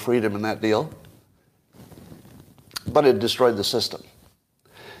got more freedom in that deal, but it destroyed the system.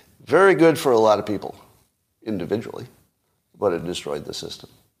 Very good for a lot of people individually, but it destroyed the system.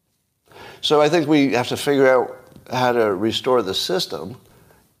 So I think we have to figure out how to restore the system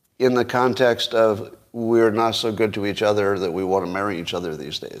in the context of we're not so good to each other that we want to marry each other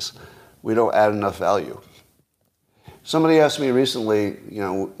these days. We don't add enough value. Somebody asked me recently,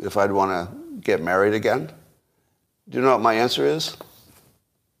 if I'd want to get married again. Do you know what my answer is?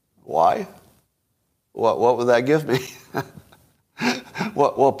 Why? What would that give me?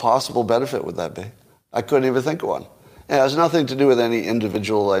 What possible benefit would that be? I couldn't even think of one. It has nothing to do with any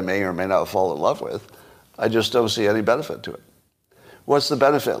individual I may or may not fall in love with. I just don't see any benefit to it. What's the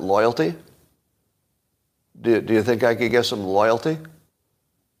benefit? Loyalty? Do you think I could get some loyalty?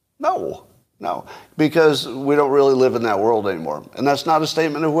 No. Because we don't really live in that world anymore. And that's not a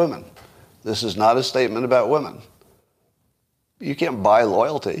statement of women. This is not a statement about women. You can't buy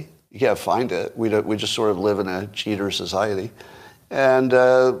loyalty. You can't find it. We just sort of live in a cheater society. And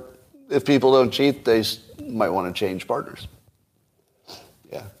if people don't cheat, they might want to change partners.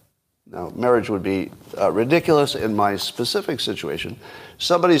 Yeah. Now, marriage would be ridiculous in my specific situation.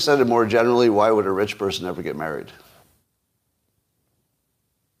 Somebody said it more generally, why would a rich person ever get married?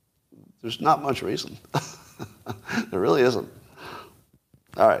 There's not much reason. There really isn't.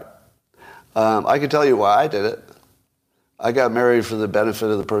 All right. I can tell you why I did it. I got married for the benefit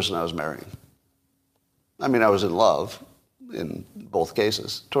of the person I was marrying. I mean, I was in love in both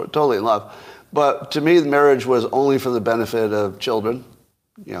cases, totally in love. But to me, the marriage was only for the benefit of children,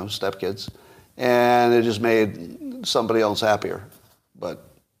 stepkids, and it just made somebody else happier. But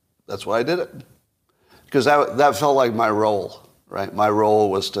that's why I did it. Because that felt like my role, right? My role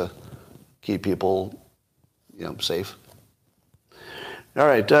was to keep people, safe. All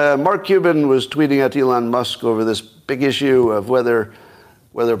right, Mark Cuban was tweeting at Elon Musk over this big issue of whether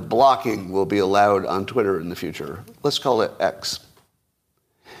blocking will be allowed on Twitter in the future. Let's call it X.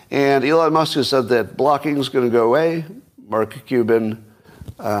 And Elon Musk has said that blocking is going to go away. Mark Cuban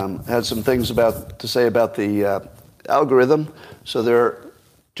had some things to say about the algorithm. So there are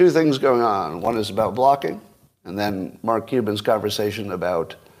two things going on. One is about blocking, and then Mark Cuban's conversation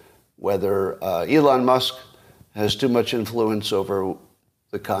about whether Elon Musk has too much influence over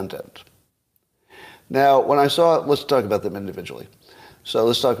the content. Now, when I saw it, let's talk about them individually. So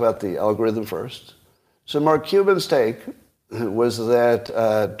let's talk about the algorithm first. So Mark Cuban's take was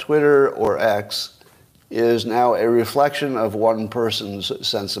that Twitter or X is now a reflection of one person's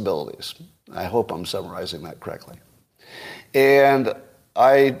sensibilities. I hope I'm summarizing that correctly. And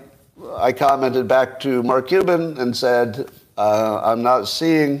I commented back to Mark Cuban and said, I'm not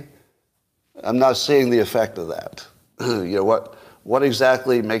seeing the effect of that. What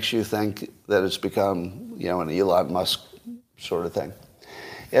exactly makes you think that it's become, an Elon Musk sort of thing?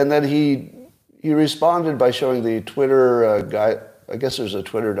 And then he responded by showing the Twitter guy. I guess there's a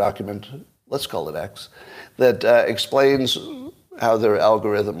Twitter document, let's call it X, that explains how their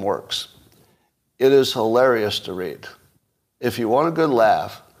algorithm works. It is hilarious to read. If you want a good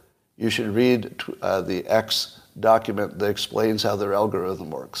laugh, you should read the X document that explains how their algorithm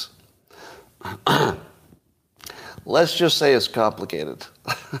works. Let's just say it's complicated.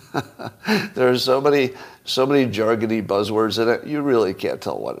 There are so many jargony buzzwords in it, you really can't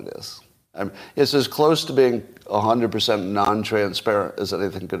tell what it is. I mean, it's as close to being 100% non-transparent as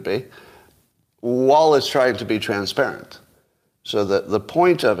anything could be, while it's trying to be transparent. So the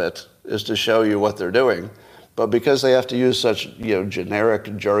point of it is to show you what they're doing, but because they have to use such generic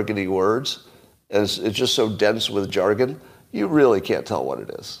jargony words, and it's just so dense with jargon, you really can't tell what it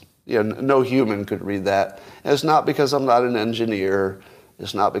is. No human could read that. And it's not because I'm not an engineer.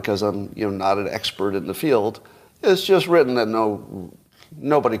 It's not because I'm not an expert in the field. It's just written that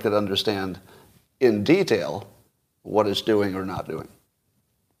nobody could understand in detail what it's doing or not doing.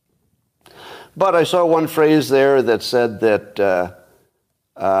 But I saw one phrase there that said that,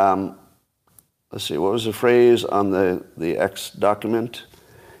 let's see, what was the phrase on the X document?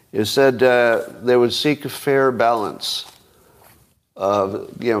 It said they would seek a fair balance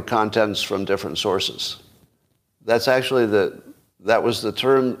of contents from different sources. That's actually that was the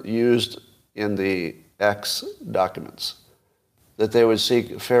term used in the X documents, that they would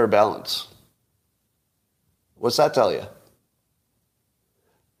seek fair balance. What's that tell you?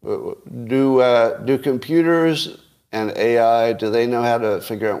 Do computers and AI, do they know how to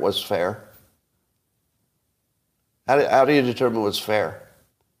figure out what's fair? How do you determine what's fair?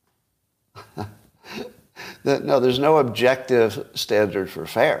 No, there's no objective standard for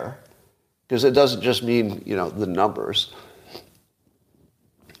fair, because it doesn't just mean, the numbers,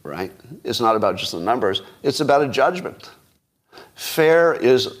 right? It's not about just the numbers. It's about a judgment. Fair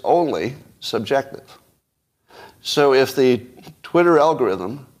is only subjective. So if the Twitter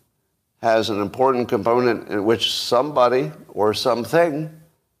algorithm has an important component in which somebody or something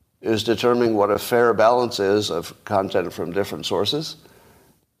is determining what a fair balance is of content from different sources,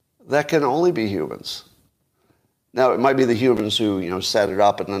 that can only be humans. Now, it might be the humans who, set it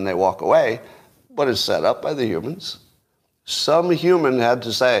up and then they walk away, but it's set up by the humans. Some human had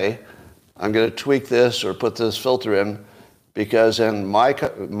to say, I'm going to tweak this or put this filter in because in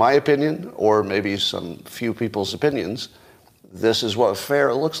my opinion, or maybe some few people's opinions, this is what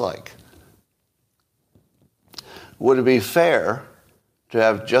fair looks like. Would it be fair to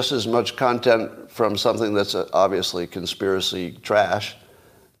have just as much content from something that's obviously conspiracy trash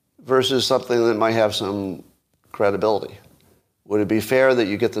versus something that might have some credibility? Would it be fair that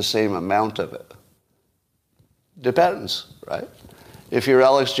you get the same amount of it? Depends, right? If you're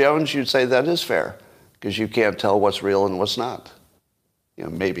Alex Jones, you'd say that is fair because you can't tell what's real and what's not.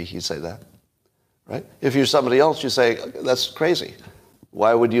 Maybe he'd say that, right? If you're somebody else, you say, that's crazy.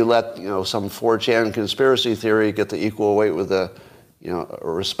 Why would you let, some 4chan conspiracy theory get the equal weight with a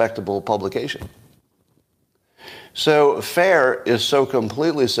respectable publication? So fair is so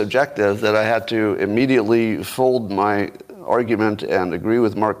completely subjective that I had to immediately fold my argument and agree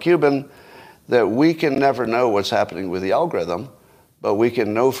with Mark Cuban that we can never know what's happening with the algorithm, but we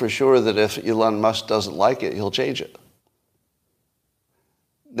can know for sure that if Elon Musk doesn't like it, he'll change it.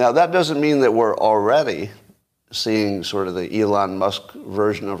 Now, that doesn't mean that we're already seeing sort of the Elon Musk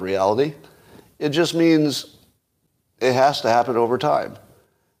version of reality. It just means it has to happen over time.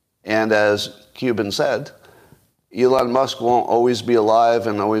 And as Cuban said, Elon Musk won't always be alive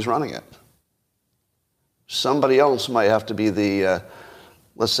and always running it. Somebody else might have to be the,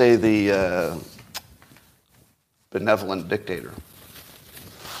 let's say, the benevolent dictator.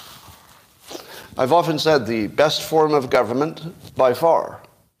 I've often said the best form of government, by far,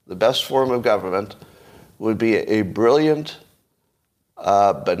 the best form of government would be a brilliant,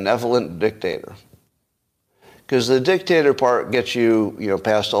 benevolent dictator. Because the dictator part gets you,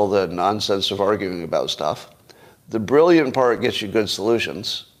 past all the nonsense of arguing about stuff. The brilliant part gets you good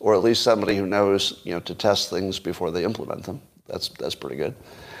solutions, or at least somebody who knows, to test things before they implement them. That's pretty good.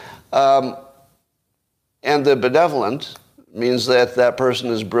 And the benevolent means that that person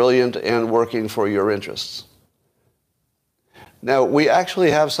is brilliant and working for your interests. Now, we actually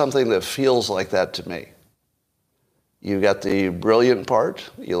have something that feels like that to me. You've got the brilliant part,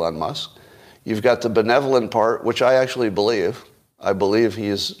 Elon Musk. You've got the benevolent part, which I actually believe. I believe he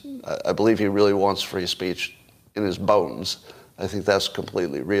really wants free speech in his bones. I think that's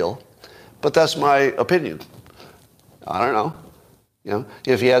completely real. But that's my opinion. I don't know.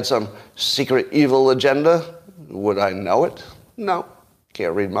 If he had some secret evil agenda, would I know it? No.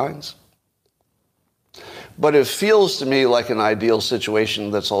 Can't read minds. But it feels to me like an ideal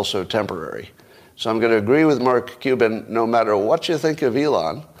situation that's also temporary. So I'm going to agree with Mark Cuban, no matter what you think of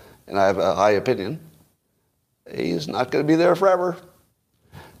Elon, and I have a high opinion, he's not going to be there forever.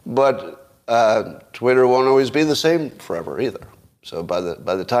 But Twitter won't always be the same forever either. So by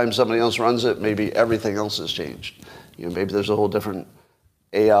the time somebody else runs it, maybe everything else has changed. Maybe there's a whole different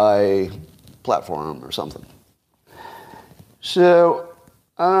AI platform or something. So,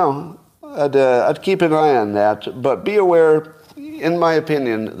 I don't know. I'd keep an eye on that. But be aware, in my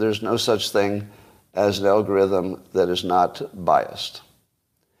opinion, there's no such thing as an algorithm that is not biased.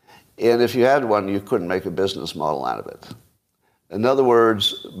 And if you had one, you couldn't make a business model out of it. In other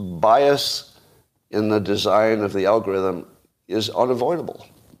words, bias in the design of the algorithm is unavoidable.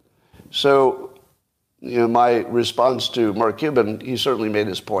 So, my response to Mark Cuban, he certainly made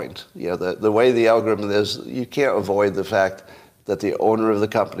his point. The way the algorithm is, you can't avoid the fact that the owner of the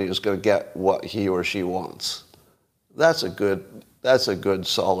company is going to get what he or she wants. That's a good,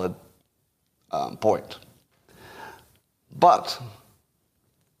 solid point. But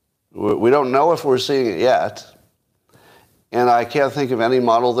we don't know if we're seeing it yet, and I can't think of any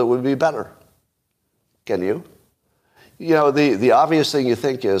model that would be better. Can you? The obvious thing you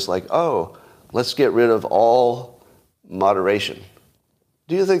think is like, oh, let's get rid of all moderation.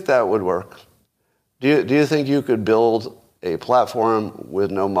 Do you think that would work? Do you think you could build a platform with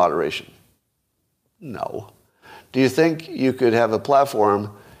no moderation? No. Do you think you could have a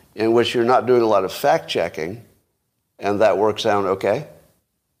platform in which you're not doing a lot of fact-checking and that works out okay?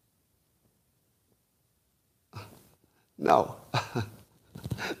 No.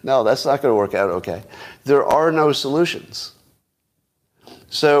 No, that's not going to work out okay. There are no solutions.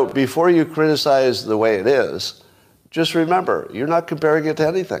 So before you criticize the way it is, just remember, you're not comparing it to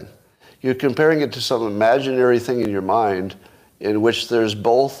anything. You're comparing it to some imaginary thing in your mind in which there's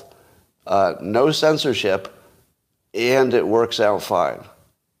both no censorship and it works out fine.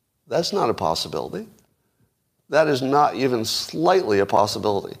 That's not a possibility. That is not even slightly a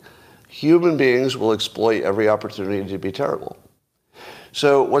possibility. Human beings will exploit every opportunity to be terrible.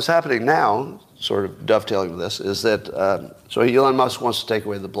 So what's happening now, sort of dovetailing with this, is that so Elon Musk wants to take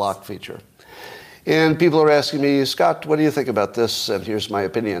away the block feature. And people are asking me, Scott, what do you think about this? And here's my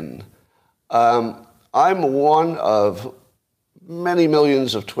opinion. I'm one of many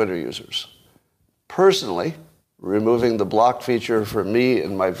millions of Twitter users. Personally, removing the block feature for me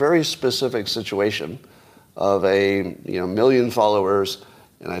in my very specific situation of a million followers,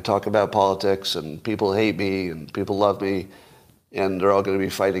 and I talk about politics, and people hate me, and people love me, and they're all going to be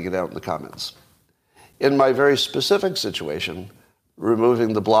fighting it out in the comments. In my very specific situation,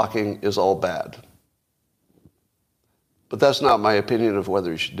 removing the blocking is all bad. But that's not my opinion of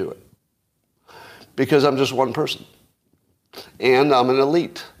whether you should do it. Because I'm just one person. And I'm an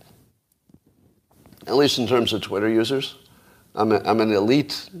elite. At least in terms of Twitter users. I'm an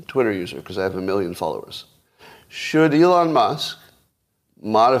elite Twitter user because I have 1 million followers. Should Elon Musk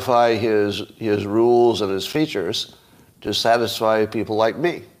modify his rules and his features to satisfy people like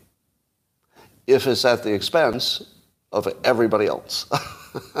me, if it's at the expense of everybody else?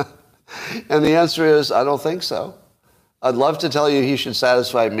 And the answer is, I don't think so. I'd love to tell you he should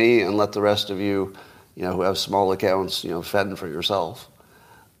satisfy me and let the rest of you, who have small accounts, fend for yourself.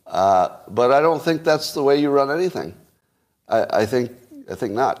 But I don't think that's the way you run anything. I think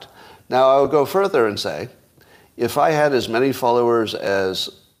not. Now, I would go further and say, if I had as many followers as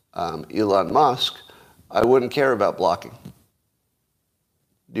Elon Musk, I wouldn't care about blocking.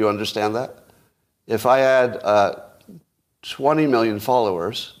 Do you understand that? If I had 20 million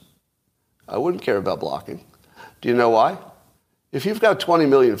followers, I wouldn't care about blocking. Do you know why? If you've got 20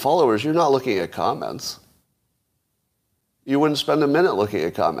 million followers, you're not looking at comments. You wouldn't spend a minute looking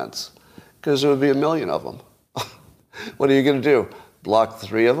at comments because there would be 1 million of them. What are you going to do? Block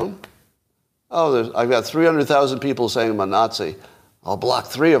 3 of them? Oh, I've got 300,000 people saying I'm a Nazi. I'll block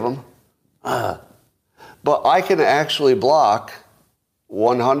 3 of them. But I can actually block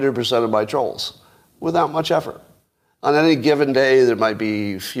 100% of my trolls without much effort. On any given day, there might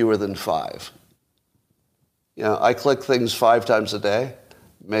be fewer than 5. I click things 5 times a day,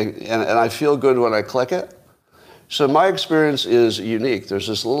 and I feel good when I click it. So my experience is unique. There's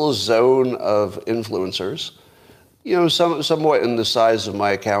this little zone of influencers, somewhat in the size of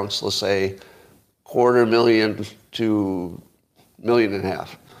my accounts, let's say 250,000 to 1.5 million.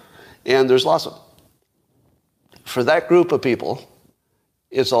 And there's lots of them. For that group of people,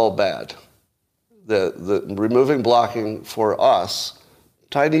 it's all bad. The removing blocking for us,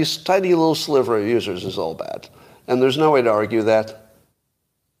 tiny little sliver of users, is all bad. And there's no way to argue that.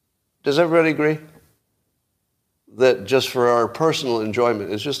 Does everybody agree? That just for our personal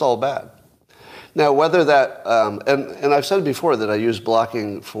enjoyment, it's just all bad. Now, whether that, and I've said before that I use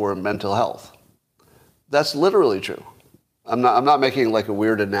blocking for mental health. That's literally true. I'm not making like a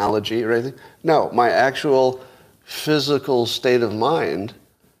weird analogy or anything. No, my actual physical state of mind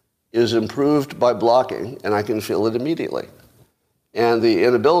is improved by blocking, and I can feel it immediately. And the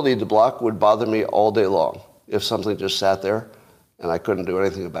inability to block would bother me all day long if something just sat there and I couldn't do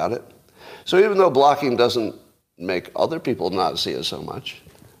anything about it. So even though blocking doesn't make other people not see it so much,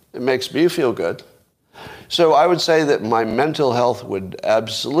 it makes me feel good. So I would say that my mental health would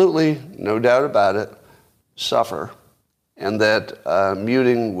absolutely, no doubt about it, suffer, and that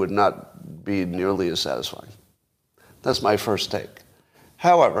muting would not be nearly as satisfying. That's my first take.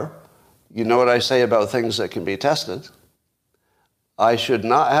 However, you know what I say about things that can be tested. I should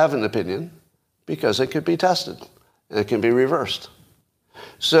not have an opinion because it could be tested and it can be reversed.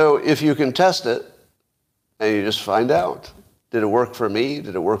 So if you can test it and you just find out, did it work for me?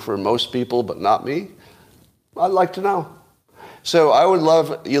 Did it work for most people but not me? I'd like to know. So I would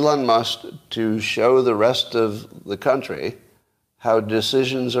love Elon Musk to show the rest of the country how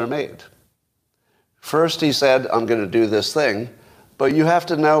decisions are made. First he said, I'm going to do this thing, but you have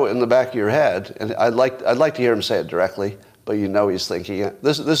to know in the back of your head, and I'd like to hear him say it directly, but he's thinking it.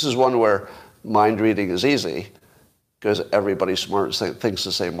 This is one where mind reading is easy because everybody smart thinks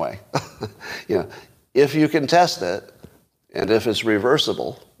the same way. If you can test it, and if it's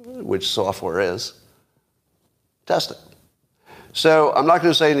reversible, which software is, test it. So I'm not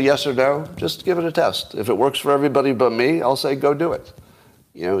going to say yes or no. Just give it a test. If it works for everybody but me, I'll say go do it.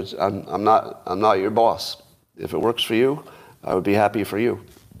 I'm not your boss. If it works for you, I would be happy for you.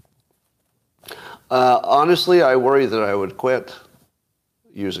 Honestly, I worry that I would quit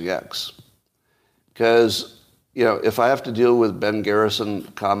using X. Because, if I have to deal with Ben Garrison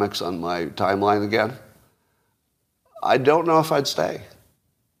comics on my timeline again, I don't know if I'd stay.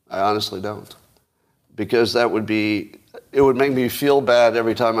 I honestly don't. Because it would make me feel bad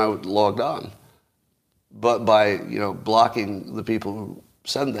every time I logged on. But by, blocking the people who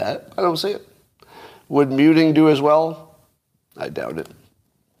send that, I don't see it. Would muting do as well? I doubt it.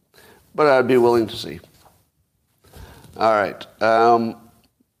 But I'd be willing to see. All right.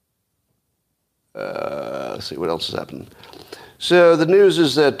 Let's see what else has happened. So the news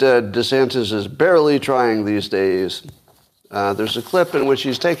is that DeSantis is barely trying these days. There's a clip in which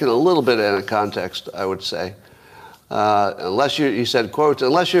he's taken a little bit out of context, I would say. He said, quote,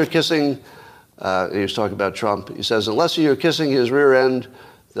 unless you're kissing, he was talking about Trump, he says, unless you're kissing his rear end,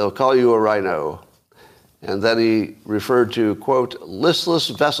 they'll call you a rhino. And then he referred to, quote, listless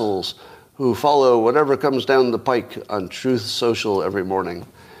vessels who follow whatever comes down the pike on Truth Social every morning.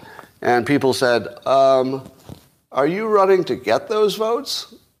 And people said, are you running to get those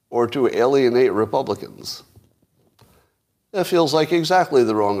votes or to alienate Republicans? That feels like exactly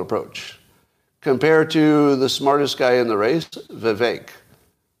the wrong approach. Compared to the smartest guy in the race, Vivek.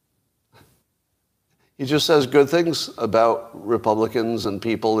 He just says good things about Republicans and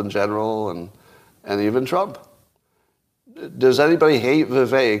people in general and even Trump. Does anybody hate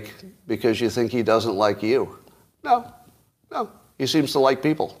Vivek because you think he doesn't like you? No. He seems to like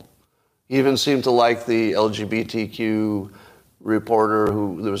people. He even seemed to like the LGBTQ reporter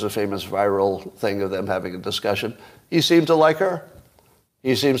who, there was a famous viral thing of them having a discussion. He seemed to like her.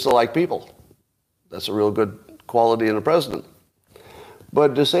 He seems to like people. That's a real good quality in a president.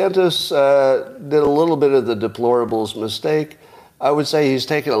 But DeSantis did a little bit of the deplorables mistake. I would say he's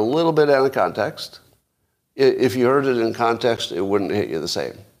taken a little bit out of context. If you heard it in context, it wouldn't hit you the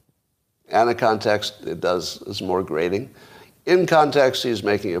same. Out of context, it's more grating. In context, he's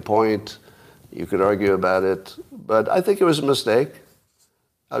making a point. You could argue about it. But I think it was a mistake.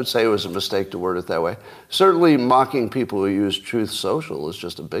 I would say it was a mistake to word it that way. Certainly mocking people who use Truth Social is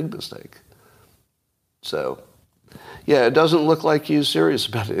just a big mistake. So, yeah, it doesn't look like he's serious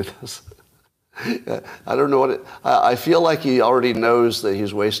about any of this. I don't know I feel like he already knows that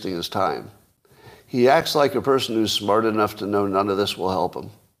he's wasting his time. He acts like a person who's smart enough to know none of this will help him.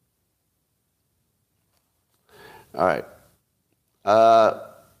 All right.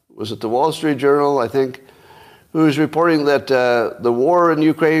 Was it the Wall Street Journal, I think, who was reporting that the war in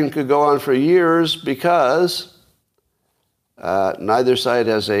Ukraine could go on for years because neither side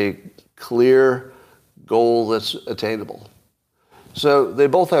has a clear goal that's attainable. So they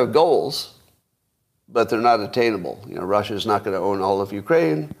both have goals, but they're not attainable. You know, Russia's not going to own all of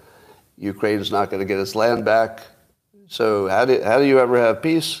Ukraine. Ukraine's not going to get its land back. So how do you ever have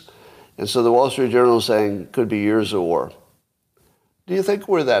peace? And so the Wall Street Journal is saying could be years of war. Do you think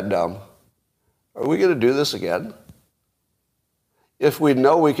we're that dumb? Are we going to do this again? If we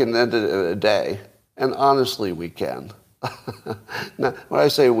know we can end it in a day, and honestly we can. Now, when I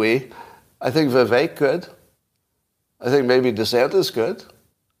say we, I think Vivek could. I think maybe DeSantis could.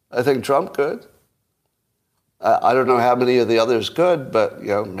 I think Trump could. I don't know how many of the others could, but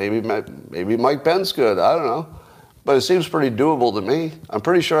maybe Mike Pence could. I don't know. But it seems pretty doable to me. I'm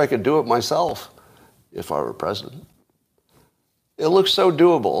pretty sure I could do it myself if I were president. It looks so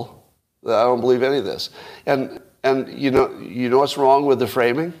doable that I don't believe any of this. And you know what's wrong with the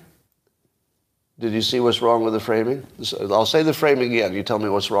framing? Did you see what's wrong with the framing? I'll say the framing again. You tell me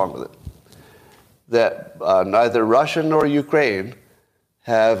what's wrong with it. That neither Russia nor Ukraine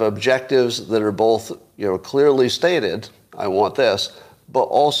have objectives that are both clearly stated, I want this, but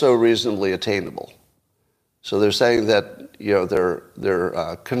also reasonably attainable. So they're saying that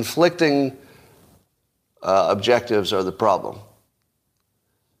their conflicting objectives are the problem.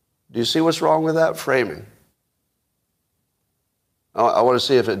 Do you see what's wrong with that framing? I want to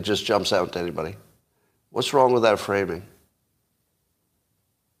see if it just jumps out to anybody. What's wrong with that framing?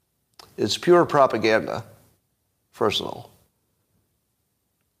 It's pure propaganda, first of all.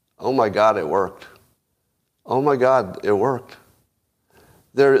 Oh my God, it worked. Oh my God, it worked.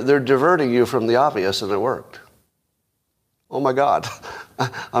 They're diverting you from the obvious, and it worked. Oh my God.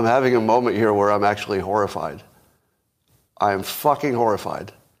 I'm having a moment here where I'm actually horrified. I am fucking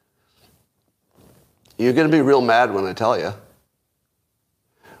horrified. You're going to be real mad when I tell you.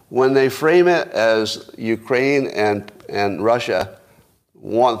 When they frame it as Ukraine and Russia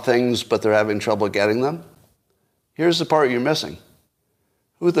want things, but they're having trouble getting them, here's the part you're missing.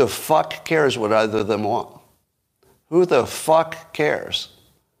 Who the fuck cares what either of them want? Who the fuck cares?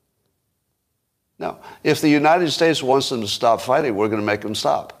 No. If the United States wants them to stop fighting, we're going to make them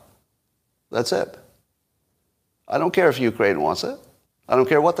stop. That's it. I don't care if Ukraine wants it. I don't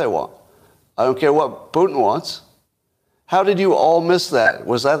care what they want. I don't care what Putin wants. How did you all miss that?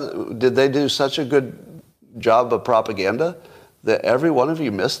 Did they do such a good job of propaganda that every one of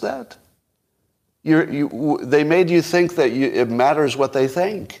you missed that? They made you think that it matters what they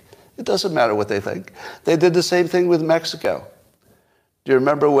think. It doesn't matter what they think. They did the same thing with Mexico. Do you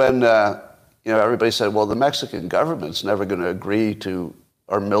remember when everybody said, well, the Mexican government's never going to agree to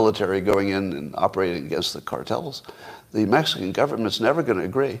our military going in and operating against the cartels. The Mexican government's never going to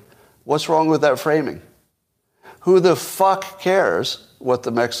agree. What's wrong with that framing? Who the fuck cares what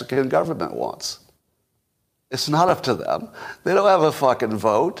the Mexican government wants? It's not up to them. They don't have a fucking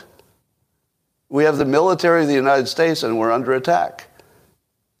vote. We have the military of the United States and we're under attack.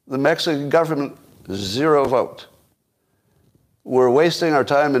 The Mexican government, 0 vote. We're wasting our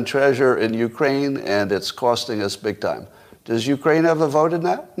time and treasure in Ukraine and it's costing us big time. Does Ukraine have a vote in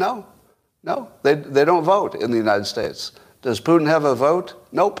that? No. No. They don't vote in the United States. Does Putin have a vote?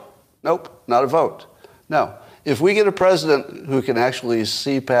 Nope. Nope. Not a vote. No. If we get a president who can actually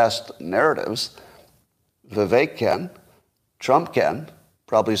see past narratives, Vivek can, Trump can,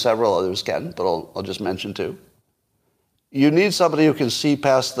 probably several others can, but I'll just mention 2. You need somebody who can see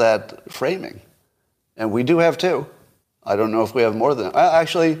past that framing. And we do have 2. I don't know if we have more than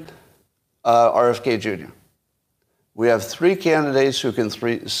actually, RFK Jr. We have 3 candidates who can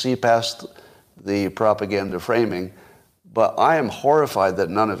see past the propaganda framing, but I am horrified that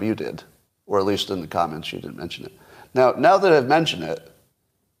none of you did, or at least in the comments you didn't mention it. Now that I've mentioned it,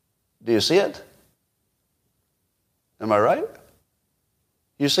 do you see it? Am I right?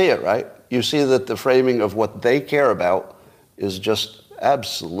 You see it, right? You see that the framing of what they care about is just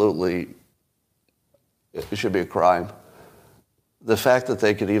absolutely, it should be a crime. The fact that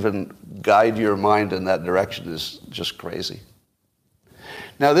they could even guide your mind in that direction is just crazy.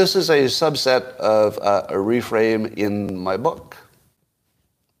 Now, this is a subset of a reframe in my book.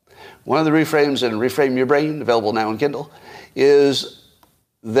 One of the reframes in Reframe Your Brain, available now on Kindle, is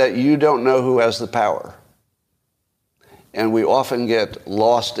that you don't know who has the power. And we often get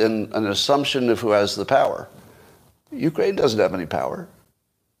lost in an assumption of who has the power. Ukraine doesn't have any power.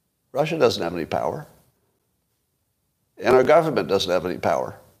 Russia doesn't have any power. And our government doesn't have any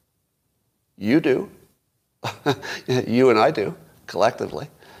power. You do. You and I do, collectively.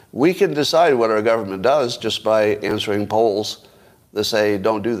 We can decide what our government does just by answering polls that say,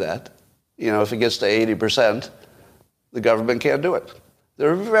 don't do that. You know, if it gets to 80%, the government can't do it. There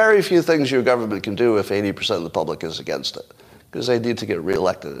are very few things your government can do if 80% of the public is against it, because they need to get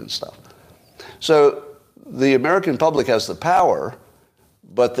reelected and stuff. So the American public has the power,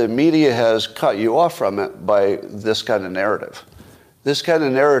 but the media has cut you off from it by this kind of narrative. This kind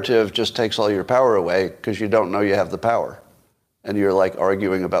of narrative just takes all your power away because you don't know you have the power. And you're like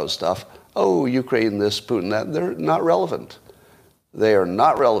arguing about stuff. Oh, Ukraine this, Putin that. They're not relevant. They are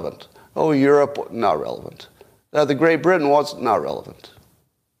not relevant. Oh, Europe, not relevant. The Great Britain wants, not relevant.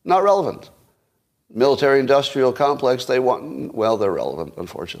 Not relevant. Military-industrial complex, they want, well, they're relevant,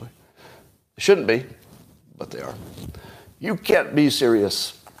 unfortunately. They shouldn't be, but they are. You can't be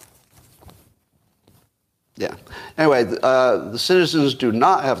serious. Yeah. Anyway, the citizens do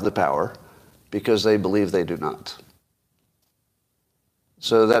not have the power because they believe they do not.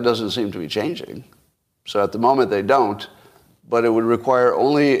 So that doesn't seem to be changing. So at the moment they don't, but it would require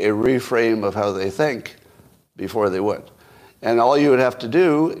only a reframe of how they think before they would. And all you would have to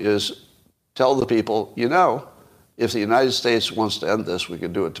do is tell the people, you know, if the United States wants to end this, we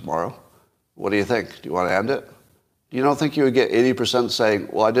could do it tomorrow. What do you think? Do you want to end it? You don't think you would get 80% saying,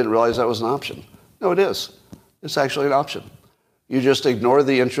 well, I didn't realize that was an option. No, it is. It's actually an option. You just ignore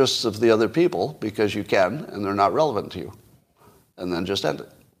the interests of the other people because you can, and they're not relevant to you. And then just end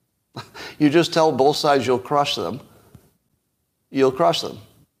it. You just tell both sides you'll crush them. You'll crush them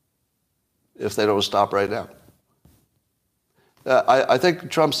if they don't stop right now. I think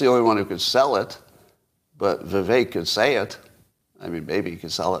Trump's the only one who could sell it, but Vivek could say it. I mean, maybe he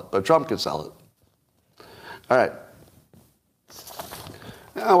could sell it, but Trump could sell it. All right.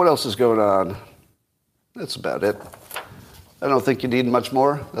 Now, what else is going on? That's about it. I don't think you need much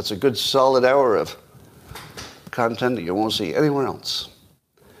more. That's a good solid hour of content that you won't see anywhere else.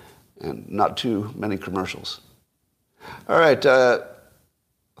 And not too many commercials. All right.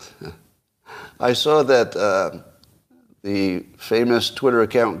 I saw that the famous Twitter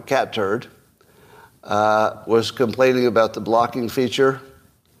account Cat Turd was complaining about the blocking feature,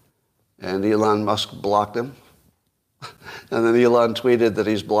 and Elon Musk blocked him. And then Elon tweeted that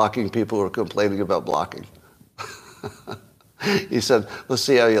he's blocking people who are complaining about blocking. He said, let's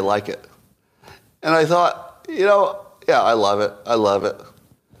see how you like it. And I thought, you know, yeah, I love it. I love it.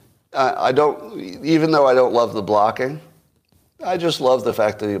 I don't, even though I don't love the blocking, I just love the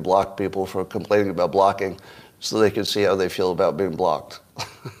fact that he blocked people for complaining about blocking so they can see how they feel about being blocked.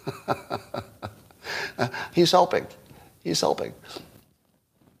 He's helping. He's helping.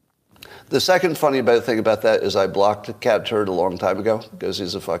 The second funny thing about that is I blocked Cat Turd a long time ago because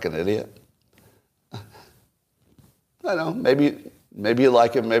he's a fucking idiot. I know, maybe you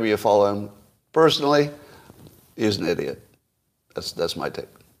like him, maybe you follow him. Personally, he's an idiot. That's my take.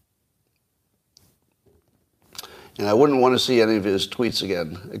 And I wouldn't want to see any of his tweets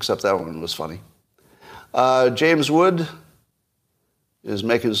again, except that one was funny. James Wood is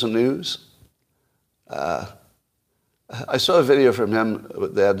making some news. I saw a video from him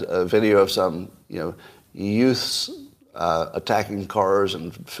that a video of some, youths attacking cars in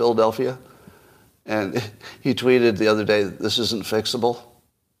Philadelphia. And he tweeted the other day, "This isn't fixable."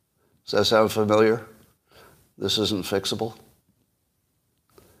 Does that sound familiar? This isn't fixable.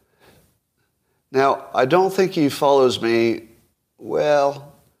 Now, I don't think he follows me.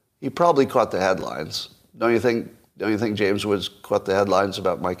 Well, he probably caught the headlines. Don't you think James Woods caught the headlines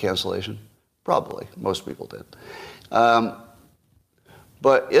about my cancellation? Probably. Most people did.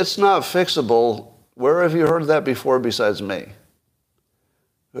 But it's not fixable. Where have you heard that before besides me?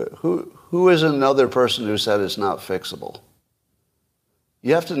 Who is another person who said it's not fixable?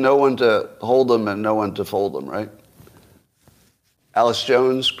 You have to know when to hold them and know when to fold them, right? Alex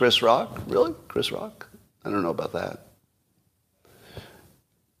Jones, Chris Rock? Really? Chris Rock? I don't know about that.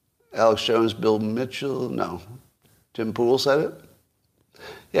 Alex Jones, Bill Mitchell? No. Tim Pool said it?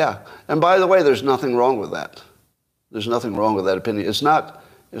 Yeah. And by the way, there's nothing wrong with that. There's nothing wrong with that opinion. It's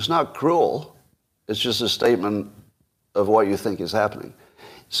not cruel. It's just a statement of what you think is happening.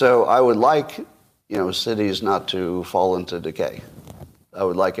 So I would like, cities not to fall into decay. I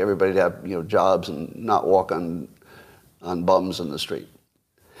would like everybody to have, jobs and not walk on bums in the street.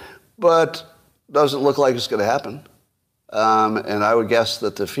 But doesn't look like it's going to happen. And I would guess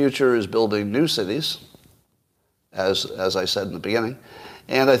that the future is building new cities, as I said in the beginning.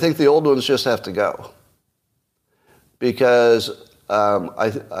 And I think the old ones just have to go. Because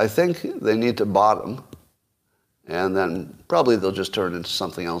I think they need to bottom, and then probably they'll just turn into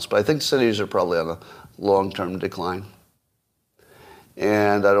something else. But I think cities are probably on a long-term decline.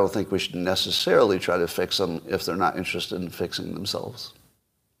 And I don't think we should necessarily try to fix them if they're not interested in fixing themselves.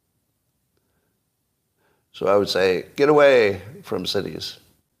 So I would say, get away from cities,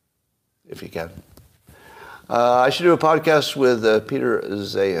 if you can. I should do a podcast with Peter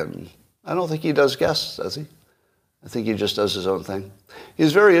Zeihan. I don't think he does guests, does he? I think he just does his own thing.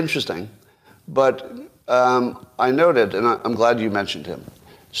 He's very interesting, but I noted, and I'm glad you mentioned him.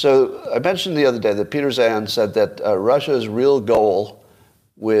 So I mentioned the other day that Peter Zeihan said that Russia's real goal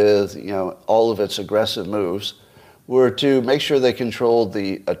with all of its aggressive moves were to make sure they controlled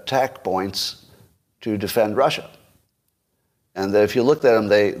the attack points to defend Russia. And that if you looked at them,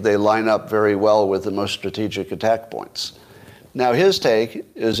 they line up very well with the most strategic attack points. Now his take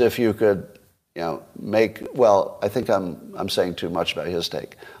is if you could I think I'm saying too much about his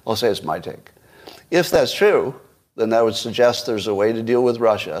take. I'll say it's my take. If that's true, then that would suggest there's a way to deal with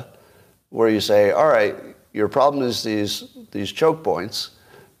Russia where you say, all right, your problem is these choke points.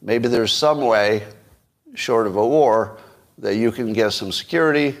 Maybe there's some way, short of a war, that you can get some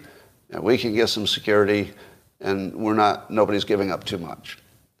security, and we can get some security, and nobody's giving up too much.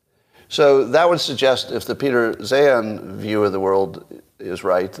 So that would suggest if the Peter Zeihan view of the world is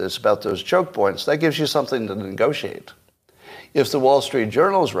right, it's about those choke points, that gives you something to negotiate. If the Wall Street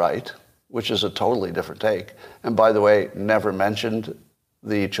Journal is right, which is a totally different take, and by the way, never mentioned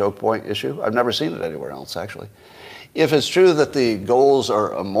the choke point issue. I've never seen it anywhere else, actually. If it's true that the goals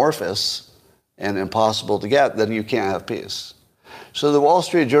are amorphous and impossible to get, then you can't have peace. So the Wall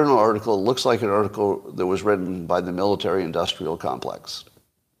Street Journal article looks like an article that was written by the military-industrial complex.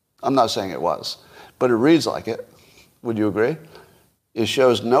 I'm not saying it was, but it reads like it. Would you agree? It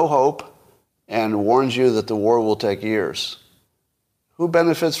shows no hope and warns you that the war will take years. Who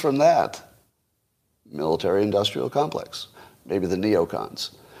benefits from that? Military-industrial complex. Maybe the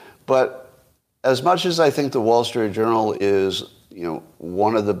neocons. But as much as I think the Wall Street Journal is,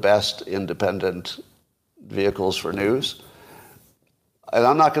 one of the best independent vehicles for news, and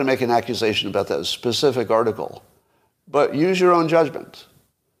I'm not going to make an accusation about that specific article, but use your own judgment.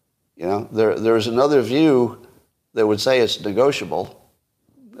 There's another view that would say it's negotiable,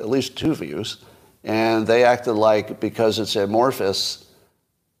 at least two views, and they acted like because it's amorphous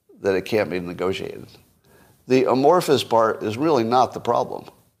that it can't be negotiated. The amorphous part is really not the problem.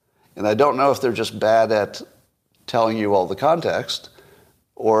 And I don't know if they're just bad at telling you all the context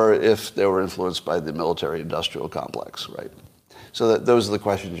or if they were influenced by the military-industrial complex, right? So those are the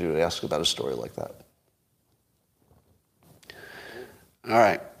questions you would ask about a story like that. All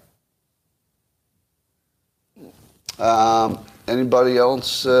right. Anybody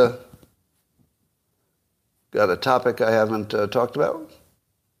else got a topic I haven't talked about?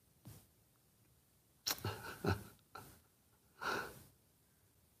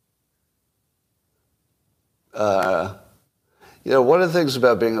 One of the things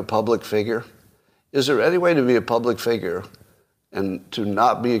about being a public figure, is there any way to be a public figure and to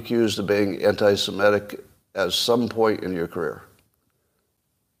not be accused of being anti-Semitic at some point in your career.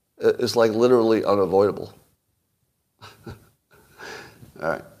 It's like literally unavoidable. All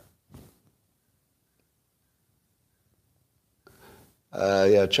right.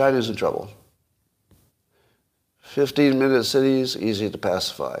 Yeah, China's in trouble. 15-minute cities, easy to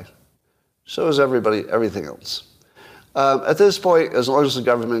pacify. So is everything else. At this point, as long as the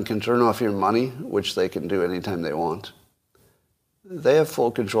government can turn off your money, which they can do anytime they want, they have full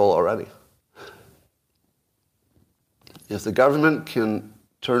control already. If the government can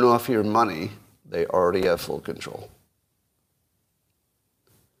turn off your money, they already have full control.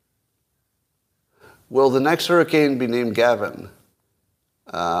 Will the next hurricane be named Gavin?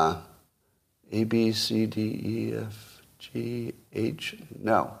 A, B, C, D, E, F, G, H?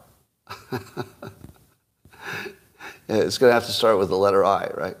 No. It's going to have to start with the letter I,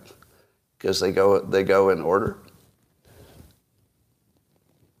 right? Because they go in order.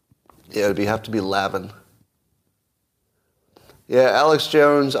 Yeah, it'd have to be Lavin. Yeah, Alex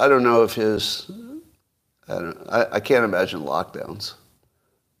Jones, I don't know if I can't imagine lockdowns.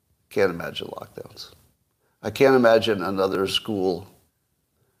 Can't imagine lockdowns. I can't imagine another school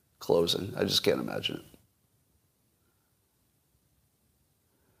closing. I just can't imagine it.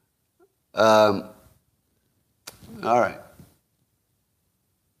 All right.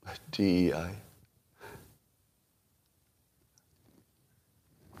 DEI.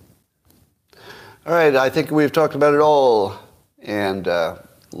 All right, I think we've talked about it all. And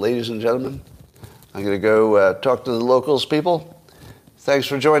ladies and gentlemen, I'm going to go talk to the locals people. Thanks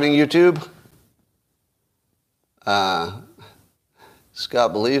for joining YouTube.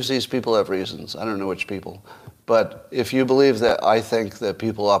 Scott believes these people have reasons. I don't know which people. But if you believe that I think that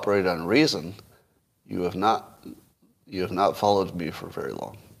people operate on reason, you have not followed me for very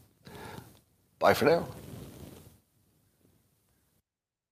long. Bye for now.